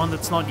fairness, for one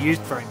that's not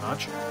used very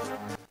much.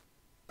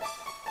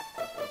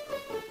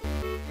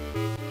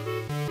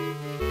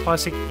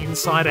 Classic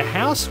Inside a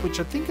House,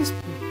 which I think has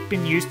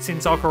been used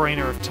since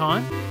Ocarina of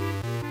Time.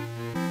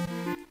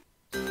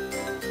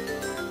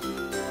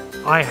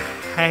 I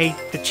hate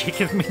the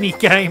chicken mini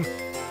game.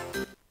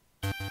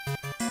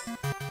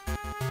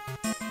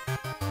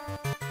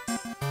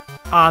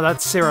 Ah,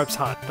 that's Syrup's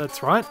Hut,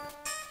 that's right.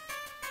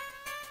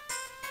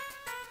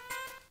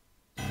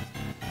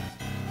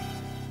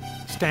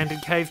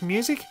 Standard cave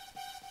music.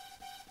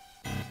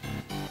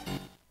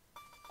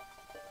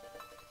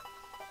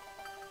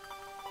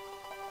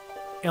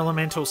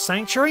 Elemental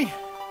Sanctuary.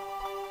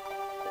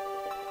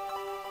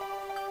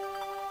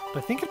 I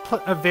think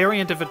a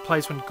variant of it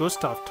plays when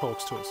Gustav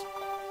talks to us.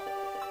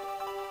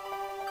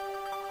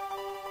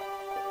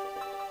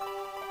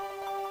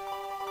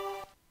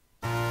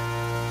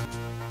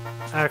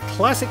 Our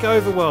classic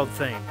overworld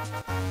theme.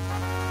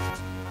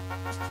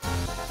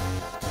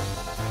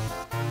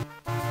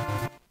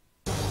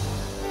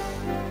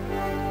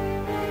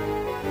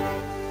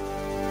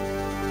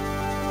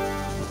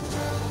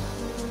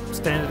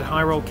 Standard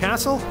Hyrule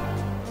Castle.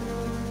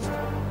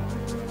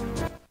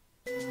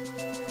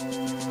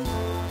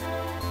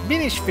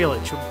 Minish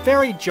Village, a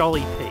very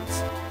jolly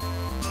piece.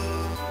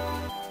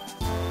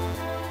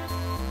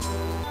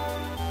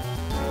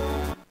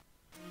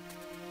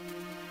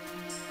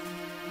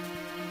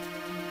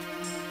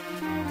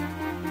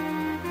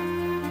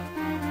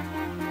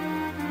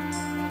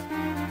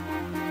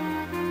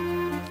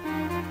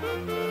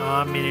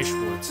 Minish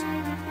Woods.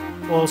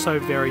 Also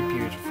very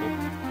beautiful.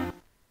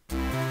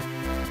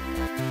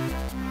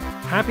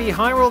 Happy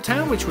Hyrule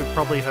Town, which we've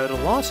probably heard a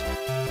lot.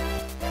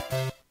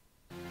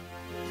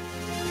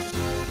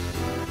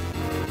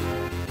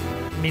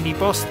 Mini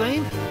boss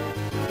theme.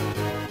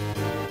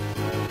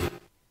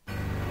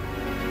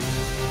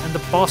 And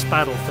the boss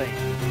battle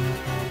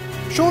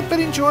theme. Short but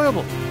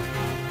enjoyable.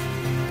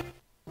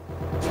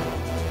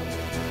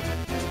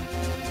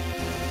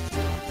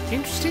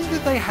 Interesting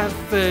that they have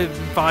the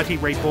Vati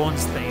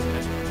Reborn's theme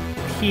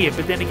here,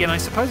 but then again, I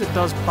suppose it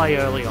does play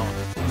early on,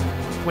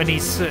 when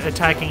he's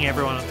attacking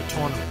everyone at the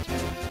tournament.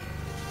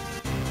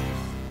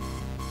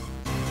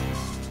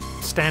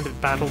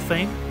 Standard battle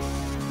theme.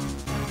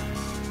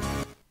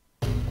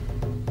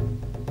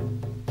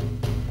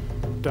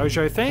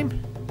 Dojo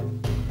theme.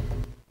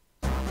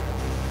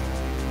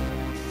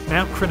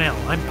 Mount Crenel.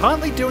 I'm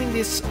partly doing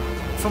this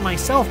for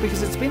myself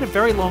because it's been a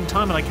very long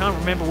time and I can't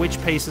remember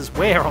which piece is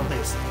where on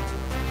this.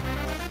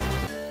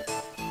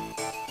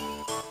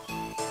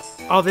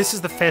 Oh, this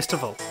is the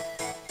festival.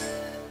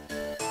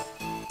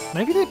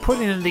 Maybe they put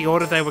it in the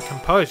order they were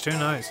composed, who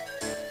knows?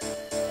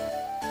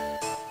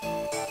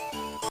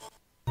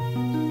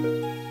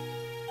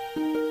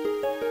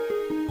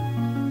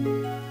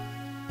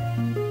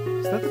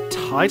 Is that the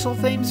title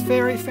theme's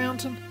Fairy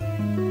Fountain?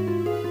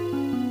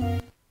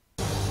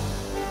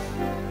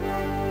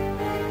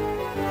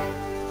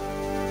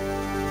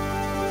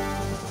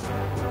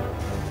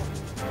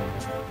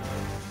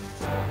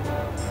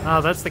 Ah,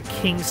 that's the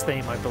King's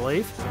theme, I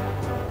believe.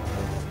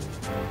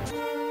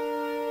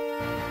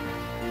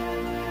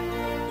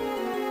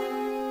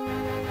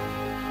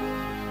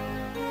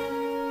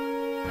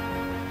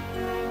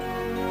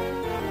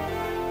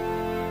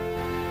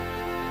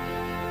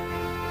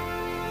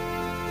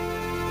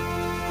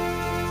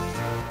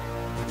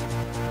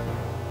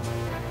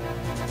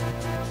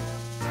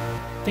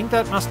 think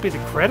that must be the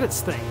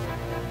credits theme.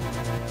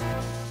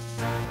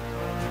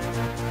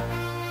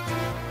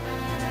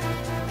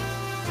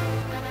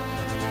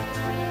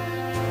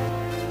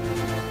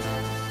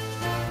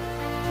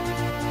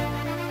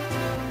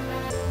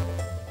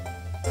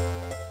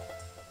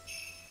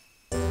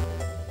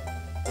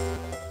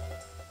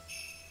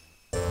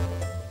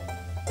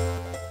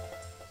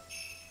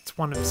 It's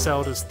one of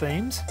Zelda's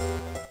themes.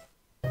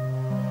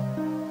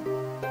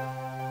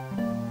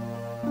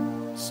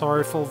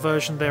 Sorrowful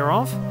version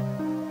thereof.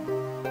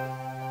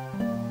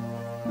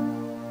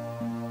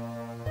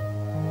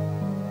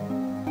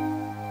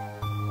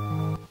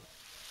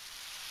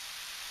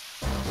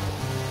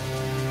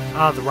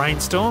 Ah, the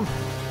rainstorm,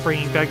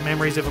 bringing back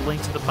memories of A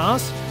Link to the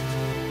Past.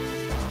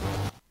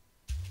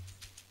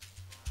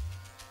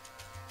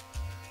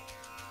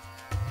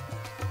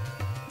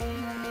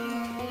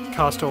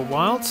 Castor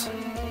Wilds.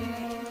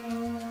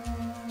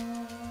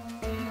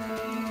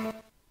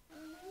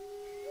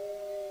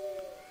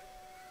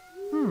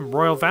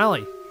 Royal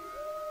Valley.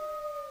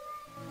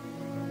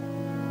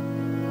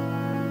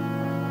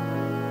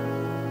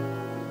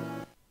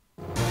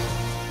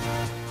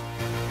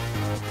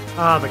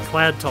 Ah, the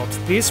cloud tops.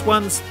 This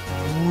one's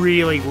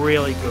really,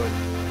 really good.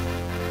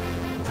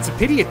 It's a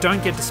pity you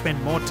don't get to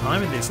spend more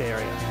time in this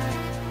area.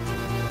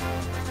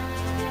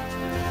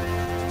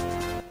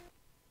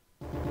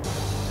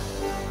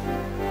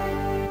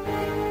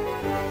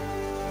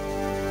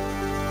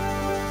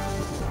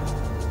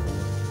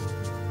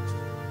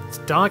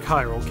 Dark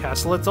Hyrule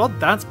Castle. It's odd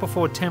that's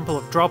before Temple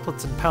of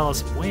Droplets and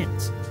Palace of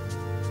Winds.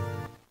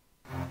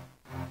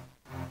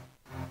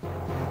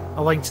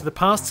 A Link to the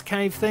Past's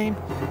cave theme.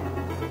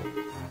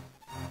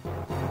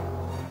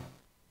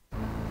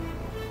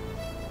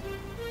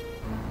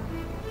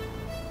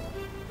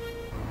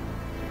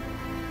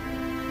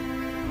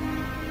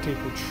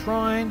 Deepwood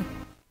Shrine.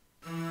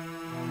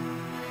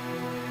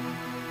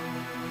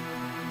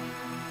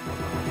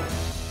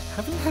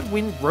 Haven't had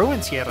Wind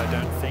Ruins yet, I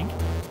don't think.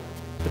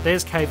 But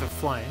there's Cave of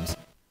Flames.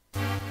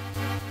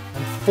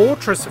 And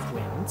Fortress of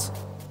Winds.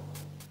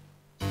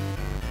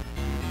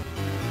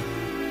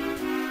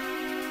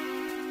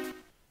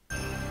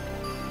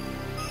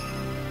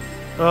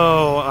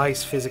 Oh,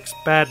 ice physics.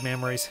 Bad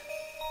memories.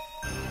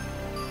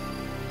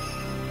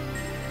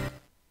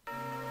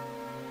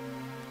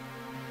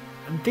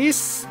 And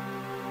this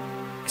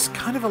is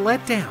kind of a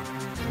letdown.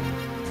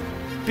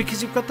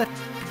 Because you've got that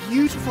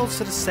beautiful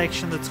sort of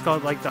section that's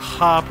got like the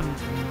harp and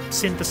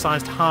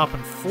synthesized harp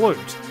and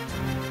flute,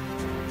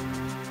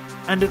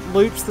 and it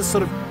loops the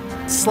sort of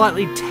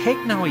slightly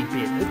techno-y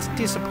bit. It's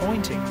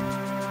disappointing.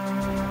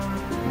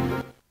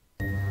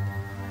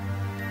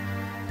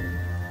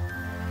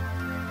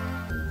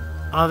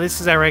 Ah, this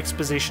is our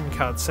exposition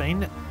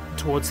cutscene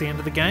towards the end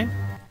of the game.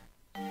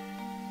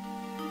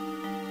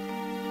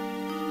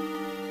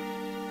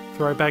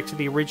 Throwback to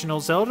the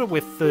original Zelda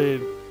with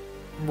the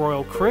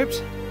Royal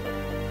Crypt.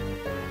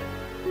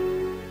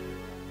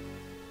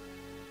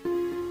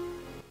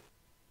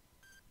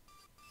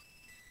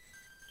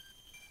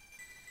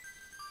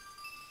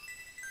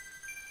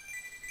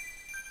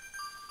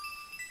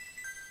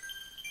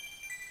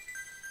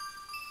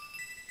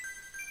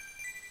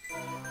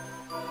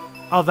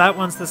 Oh, that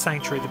one's the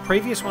Sanctuary. The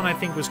previous one, I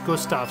think, was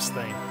Gustav's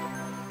theme.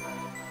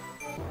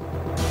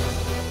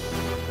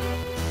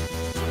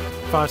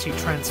 Vati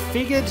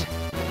Transfigured.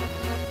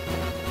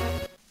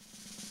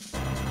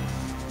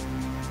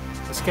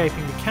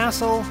 Escaping the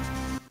castle.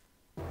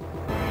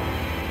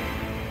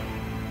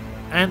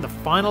 And the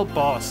final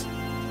boss.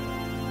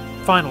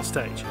 Final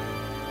stage.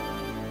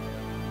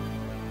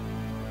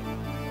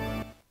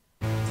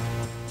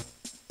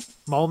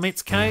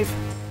 Molmit's Cave.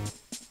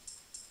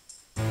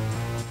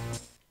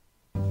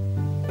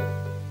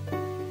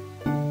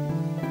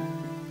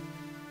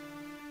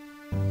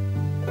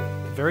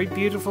 Very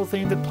beautiful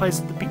theme that plays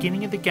at the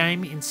beginning of the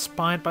game,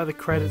 inspired by the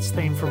credits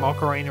theme from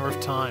Ocarina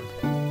of Time.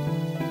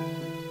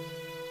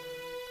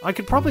 I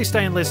could probably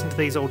stay and listen to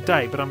these all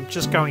day, but I'm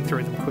just going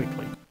through them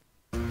quickly.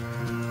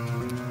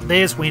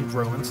 There's Wind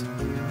Ruins.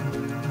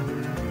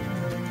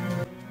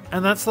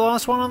 And that's the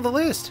last one on the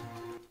list.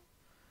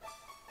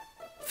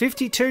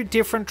 52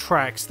 different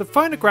tracks. The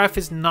phonograph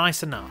is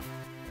nice enough.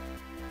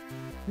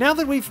 Now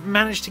that we've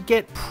managed to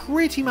get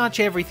pretty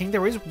much everything,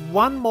 there is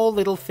one more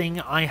little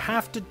thing I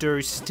have to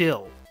do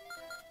still.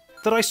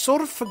 That I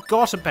sort of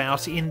forgot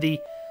about in the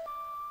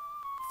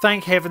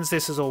thank heavens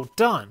this is all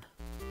done.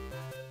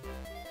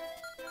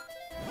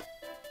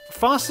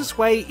 Fastest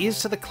way is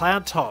to the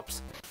cloud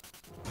tops.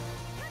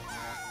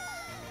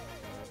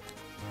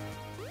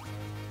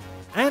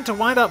 And to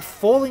wind up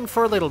falling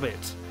for a little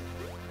bit.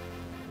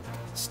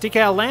 Stick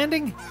our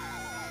landing.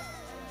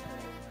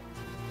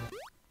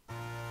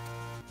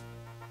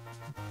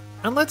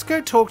 And let's go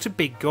talk to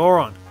Big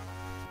Goron,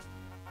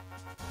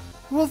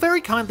 who will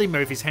very kindly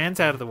move his hands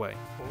out of the way.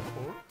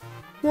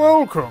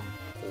 Welcome.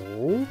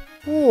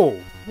 Oh,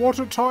 what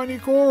a tiny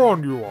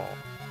Goron you are.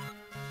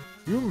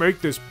 You make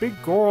this big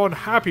Goron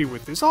happy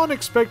with this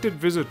unexpected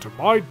visit to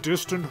my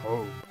distant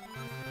home.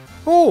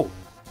 Oh,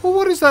 Well,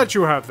 what is that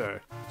you have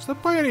there? Is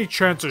that by any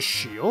chance a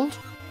shield?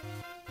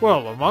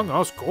 Well, among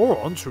us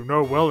Gorons who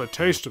know well the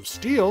taste of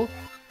steel,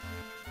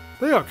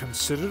 they are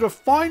considered a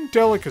fine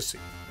delicacy.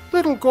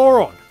 Little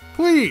Goron,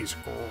 please,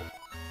 Goron.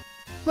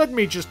 Let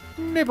me just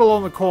nibble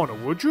on the corner,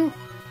 would you?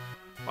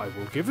 I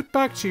will give it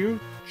back to you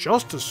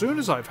just as soon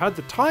as I've had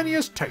the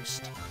tiniest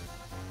taste.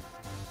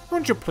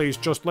 Won't you please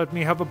just let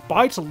me have a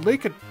bite to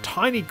lick a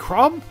tiny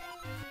crumb?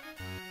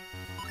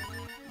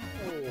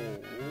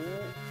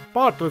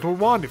 But, little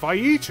one, if I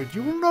eat it,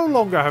 you will no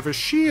longer have a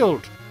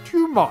shield. Do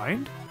you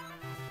mind?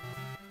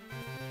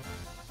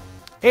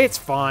 It's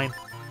fine.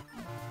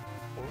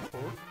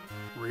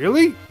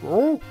 Really?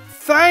 Oh,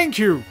 thank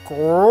you,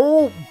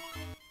 Goro.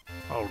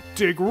 I'll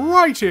dig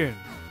right in.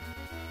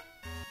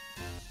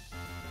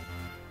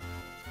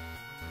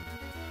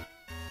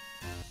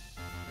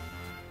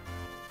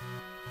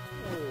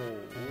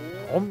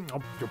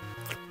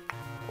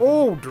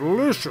 Oh,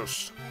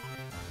 delicious.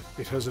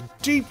 It has a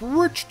deep,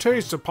 rich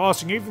taste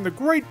surpassing even the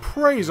great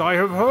praise I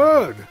have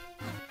heard.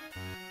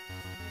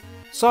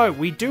 So,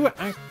 we do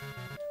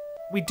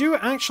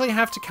actually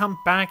have to come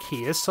back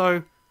here,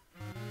 so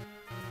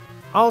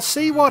I'll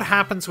see what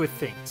happens with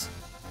things.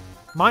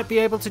 Might be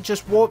able to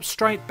just warp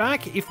straight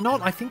back. If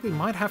not, I think we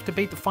might have to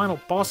beat the final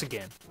boss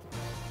again.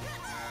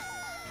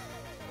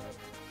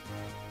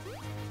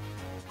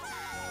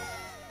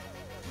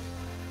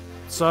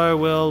 So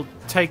we'll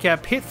take our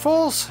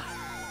pitfalls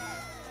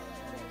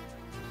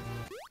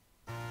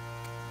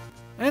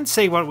and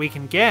see what we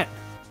can get.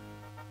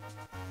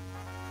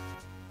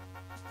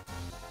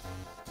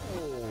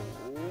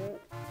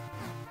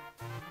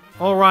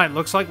 Alright,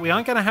 looks like we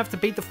aren't going to have to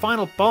beat the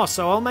final boss,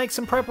 so I'll make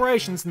some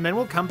preparations and then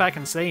we'll come back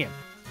and see him.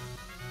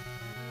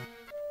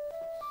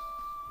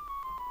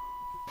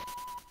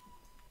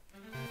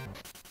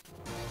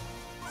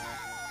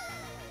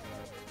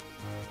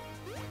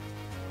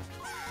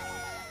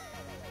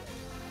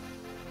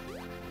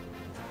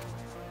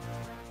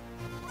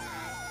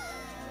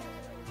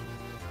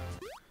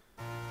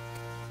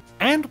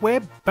 And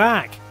we're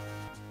back.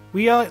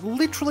 We are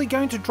literally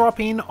going to drop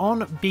in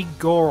on Big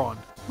Goron.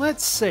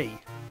 Let's see.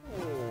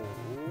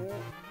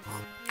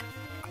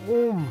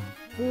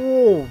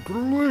 Oh,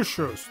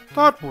 delicious.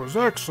 That was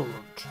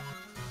excellent.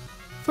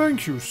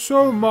 Thank you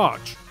so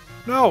much.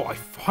 Now I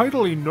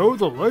finally know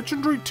the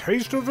legendary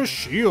taste of a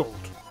shield.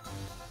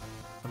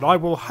 And I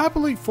will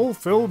happily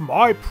fulfill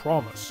my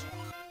promise.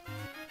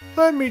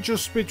 Let me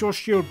just spit your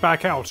shield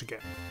back out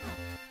again.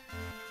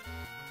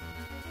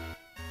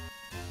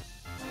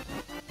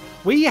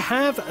 We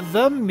have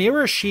the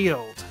Mirror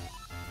Shield.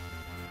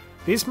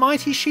 This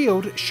mighty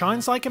shield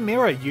shines like a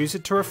mirror. Use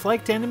it to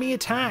reflect enemy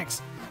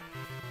attacks.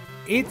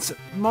 It's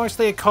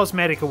mostly a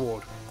cosmetic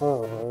award.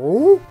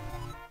 Oh?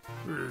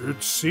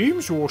 It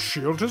seems your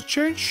shield has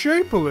changed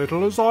shape a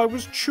little as I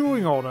was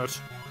chewing on it.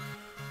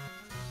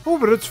 Oh,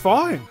 but it's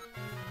fine.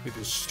 It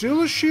is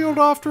still a shield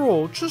after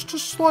all, just a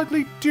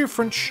slightly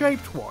different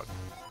shaped one.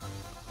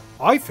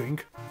 I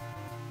think.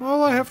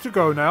 Well, I have to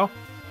go now.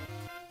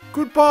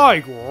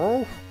 Goodbye,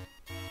 Goro.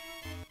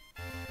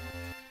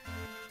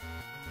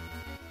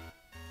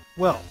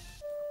 Well,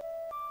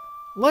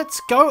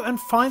 let's go and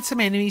find some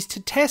enemies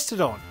to test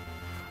it on.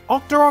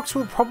 Octoroks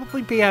will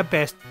probably be our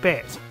best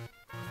bet.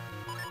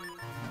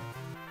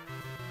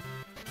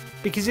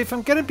 Because if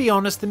I'm going to be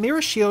honest, the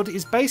Mirror Shield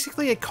is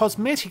basically a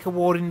cosmetic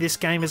award in this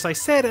game, as I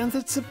said, and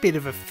it's a bit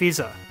of a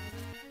fizzer.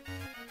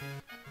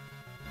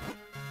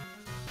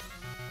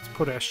 Let's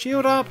put our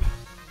shield up.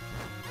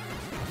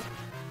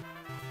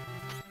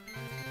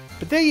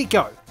 But there you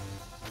go.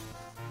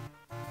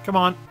 Come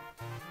on.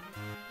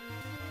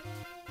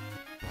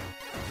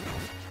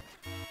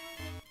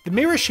 The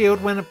Mirror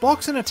Shield, when it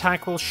blocks an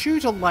attack, will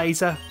shoot a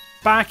laser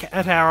back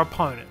at our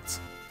opponents.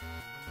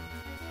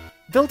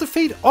 They'll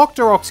defeat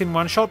Octoroks in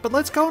one shot, but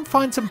let's go and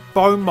find some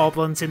Bone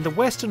Moblins in the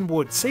Western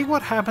Woods, see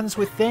what happens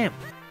with them.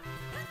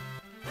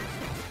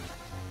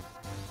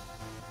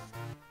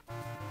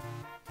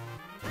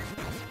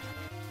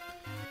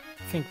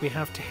 I think we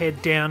have to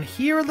head down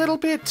here a little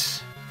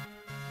bit.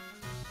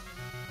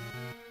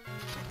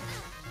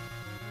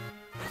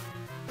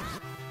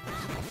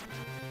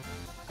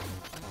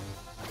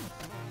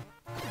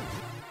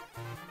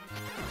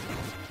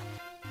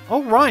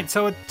 Alright,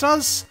 so it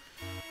does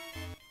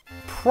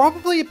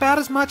probably about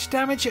as much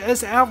damage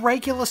as our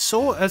regular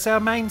sword, as our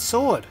main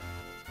sword.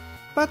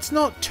 That's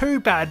not too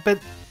bad,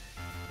 but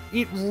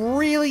it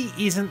really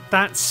isn't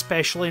that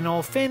special in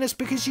all fairness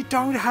because you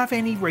don't have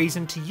any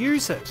reason to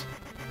use it.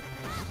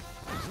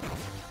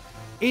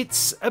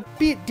 It's a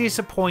bit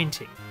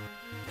disappointing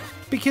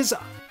because,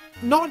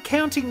 not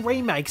counting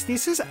remakes,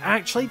 this is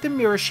actually the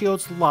Mirror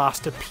Shield's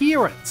last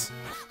appearance.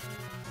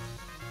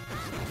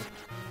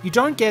 You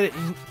don't get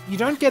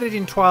it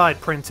in Twilight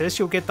Princess.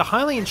 You'll get the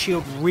Hylian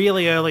Shield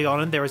really early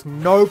on, and there is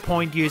no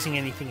point using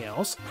anything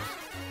else.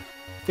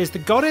 There's the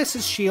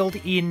Goddess's Shield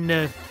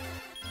in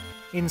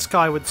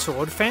Skyward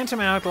Sword. Phantom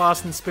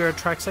Hourglass and Spirit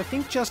Tracks, I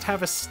think, just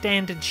have a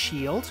standard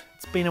shield.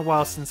 It's been a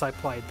while since I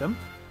played them.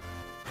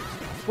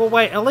 Well,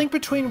 wait, A Link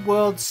Between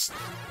Worlds...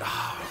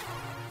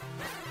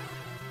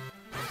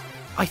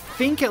 I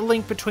think A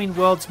Link Between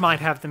Worlds might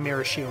have the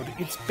mirror shield.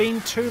 It's been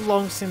too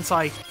long since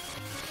I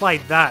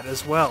played that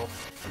as well.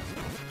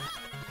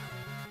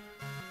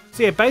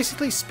 So yeah,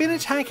 basically spin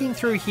attacking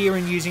through here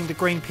and using the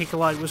green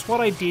Picolite was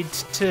what I did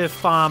to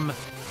farm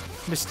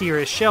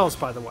mysterious shells,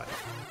 by the way.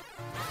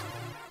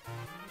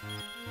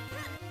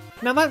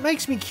 Now that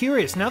makes me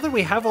curious, now that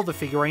we have all the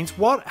figurines,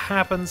 what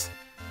happens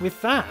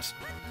with that?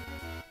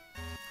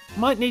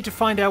 Might need to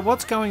find out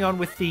what's going on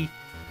with the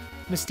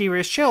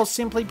mysterious shells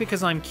simply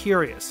because I'm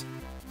curious.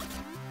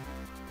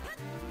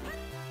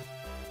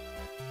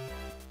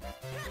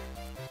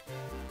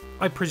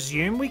 I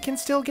presume we can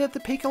still get the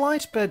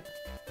Picolite, but...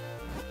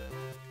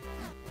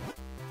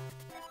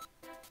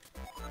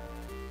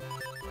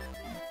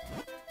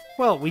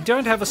 well, we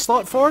don't have a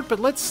slot for it, but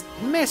let's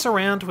mess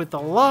around with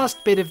the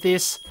last bit of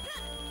this.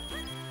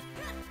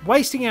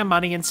 Wasting our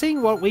money and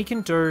seeing what we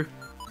can do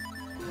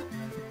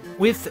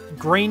with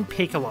green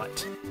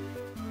Picolite.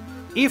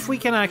 If we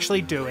can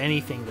actually do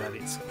anything, that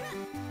is.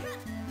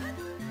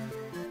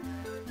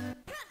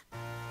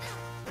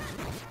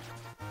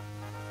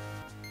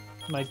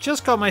 And I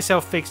just got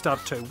myself fixed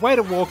up too. Way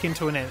to walk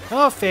into an end.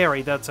 Oh,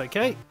 fairy, that's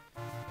okay.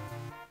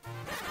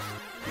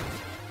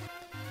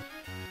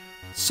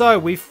 So,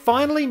 we've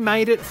finally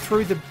made it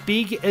through the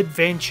big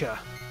adventure.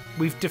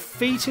 We've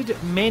defeated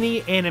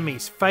many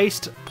enemies,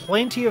 faced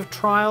plenty of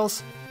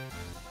trials,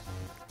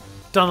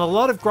 done a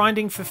lot of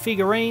grinding for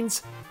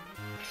figurines,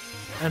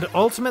 and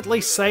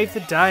ultimately saved the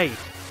day.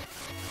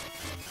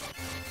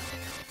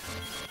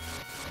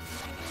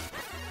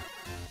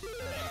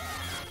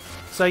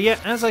 So yeah,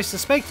 as I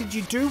suspected,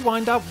 you do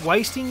wind up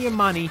wasting your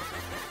money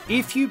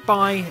if you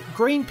buy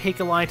green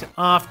Picolite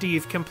after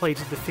you've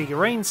completed the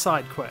figurine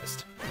side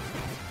quest.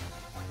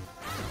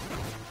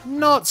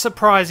 Not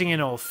surprising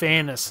in all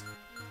fairness.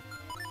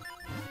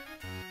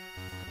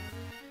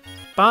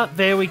 But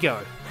there we go.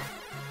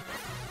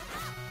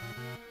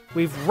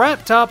 We've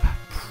wrapped up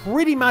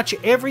pretty much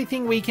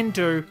everything we can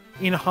do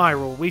in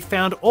Hyrule. We've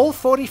found all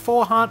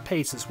 44 heart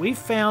pieces. We've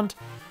found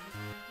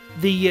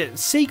the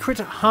secret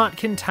heart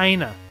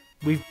container.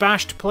 We've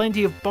bashed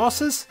plenty of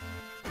bosses.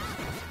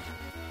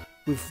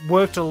 We've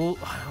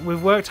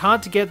worked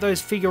hard to get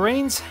those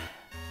figurines.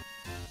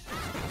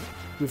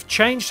 We've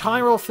changed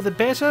Hyrule for the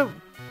better,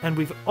 and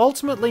we've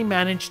ultimately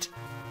managed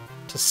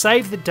to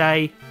save the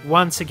day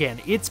once again.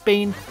 It's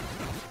been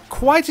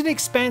quite an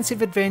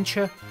expansive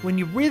adventure when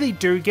you really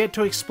do get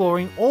to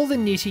exploring all the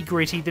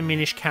nitty-gritty the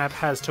Minish Cap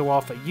has to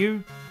offer.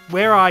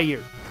 Where are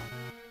you?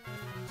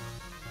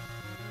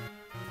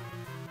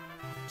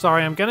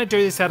 Sorry, I'm going to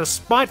do this out of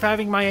spite for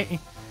having my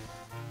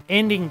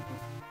ending...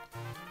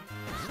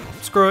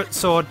 Screw it,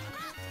 sword.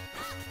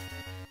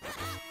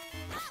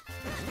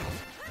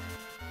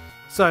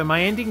 So,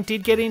 my ending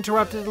did get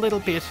interrupted a little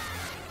bit.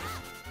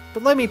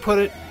 But let me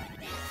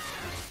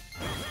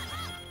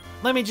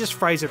just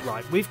phrase it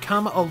right. We've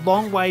come a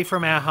long way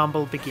from our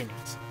humble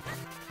beginnings.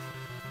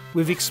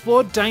 We've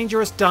explored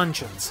dangerous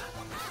dungeons.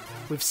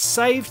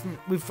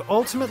 We've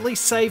ultimately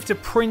saved a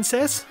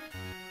princess.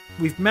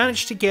 We've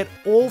managed to get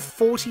all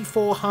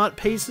 44 heart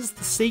pieces,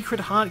 the secret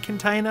heart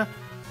container.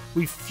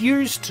 We've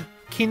fused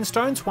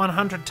kinstones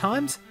 100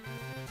 times.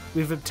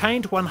 We've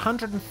obtained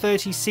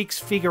 136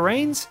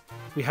 figurines.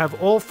 We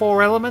have all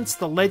 4 elements,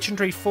 the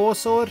legendary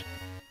 4-sword.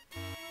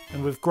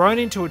 And we've grown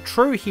into a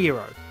true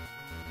hero.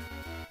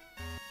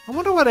 I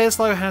wonder what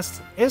Eslo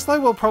has...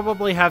 Eslo will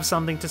probably have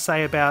something to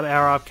say about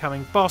our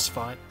upcoming boss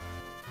fight.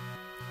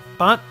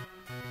 But,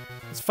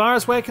 as far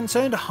as we're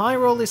concerned,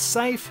 Hyrule is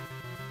safe,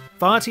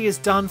 Vati is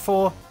done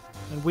for,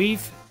 and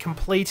we've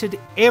completed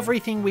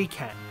everything we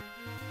can.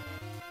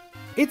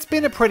 It's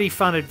been a pretty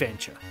fun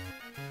adventure.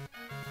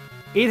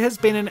 It has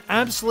been an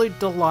absolute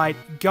delight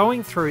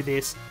going through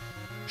this,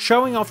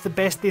 showing off the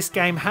best this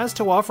game has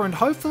to offer, and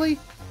hopefully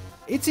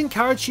it's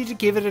encouraged you to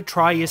give it a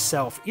try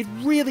yourself. It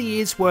really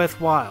is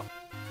worthwhile.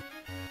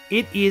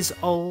 It is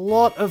a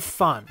lot of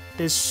fun.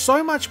 There's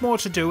so much more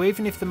to do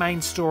even if the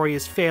main story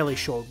is fairly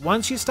short.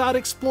 Once you start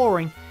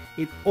exploring,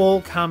 it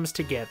all comes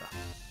together.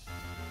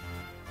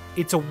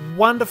 It's a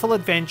wonderful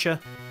adventure,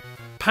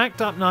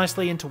 packed up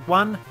nicely into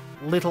one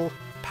little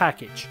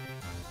package.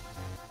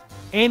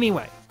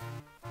 Anyway,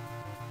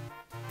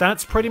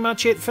 that's pretty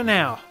much it for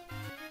now.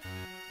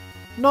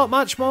 Not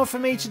much more for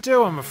me to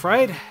do, I'm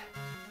afraid.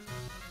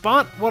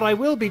 But what I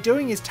will be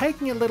doing is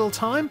taking a little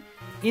time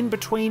in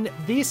between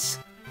this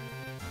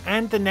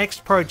and the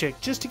next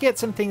project just to get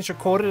some things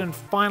recorded and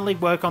finally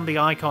work on the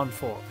icon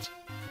for it.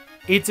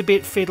 It's a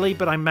bit fiddly,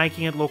 but I'm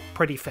making it look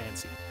pretty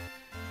fancy.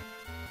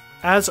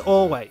 As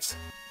always,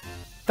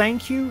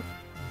 thank you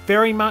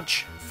very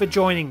much for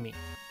joining me.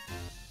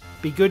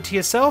 Be good to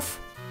yourself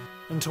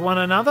and to one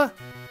another,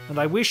 and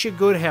I wish you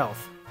good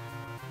health.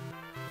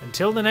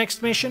 Until the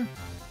next mission,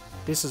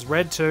 this is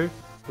Red 2,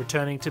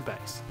 returning to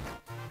base.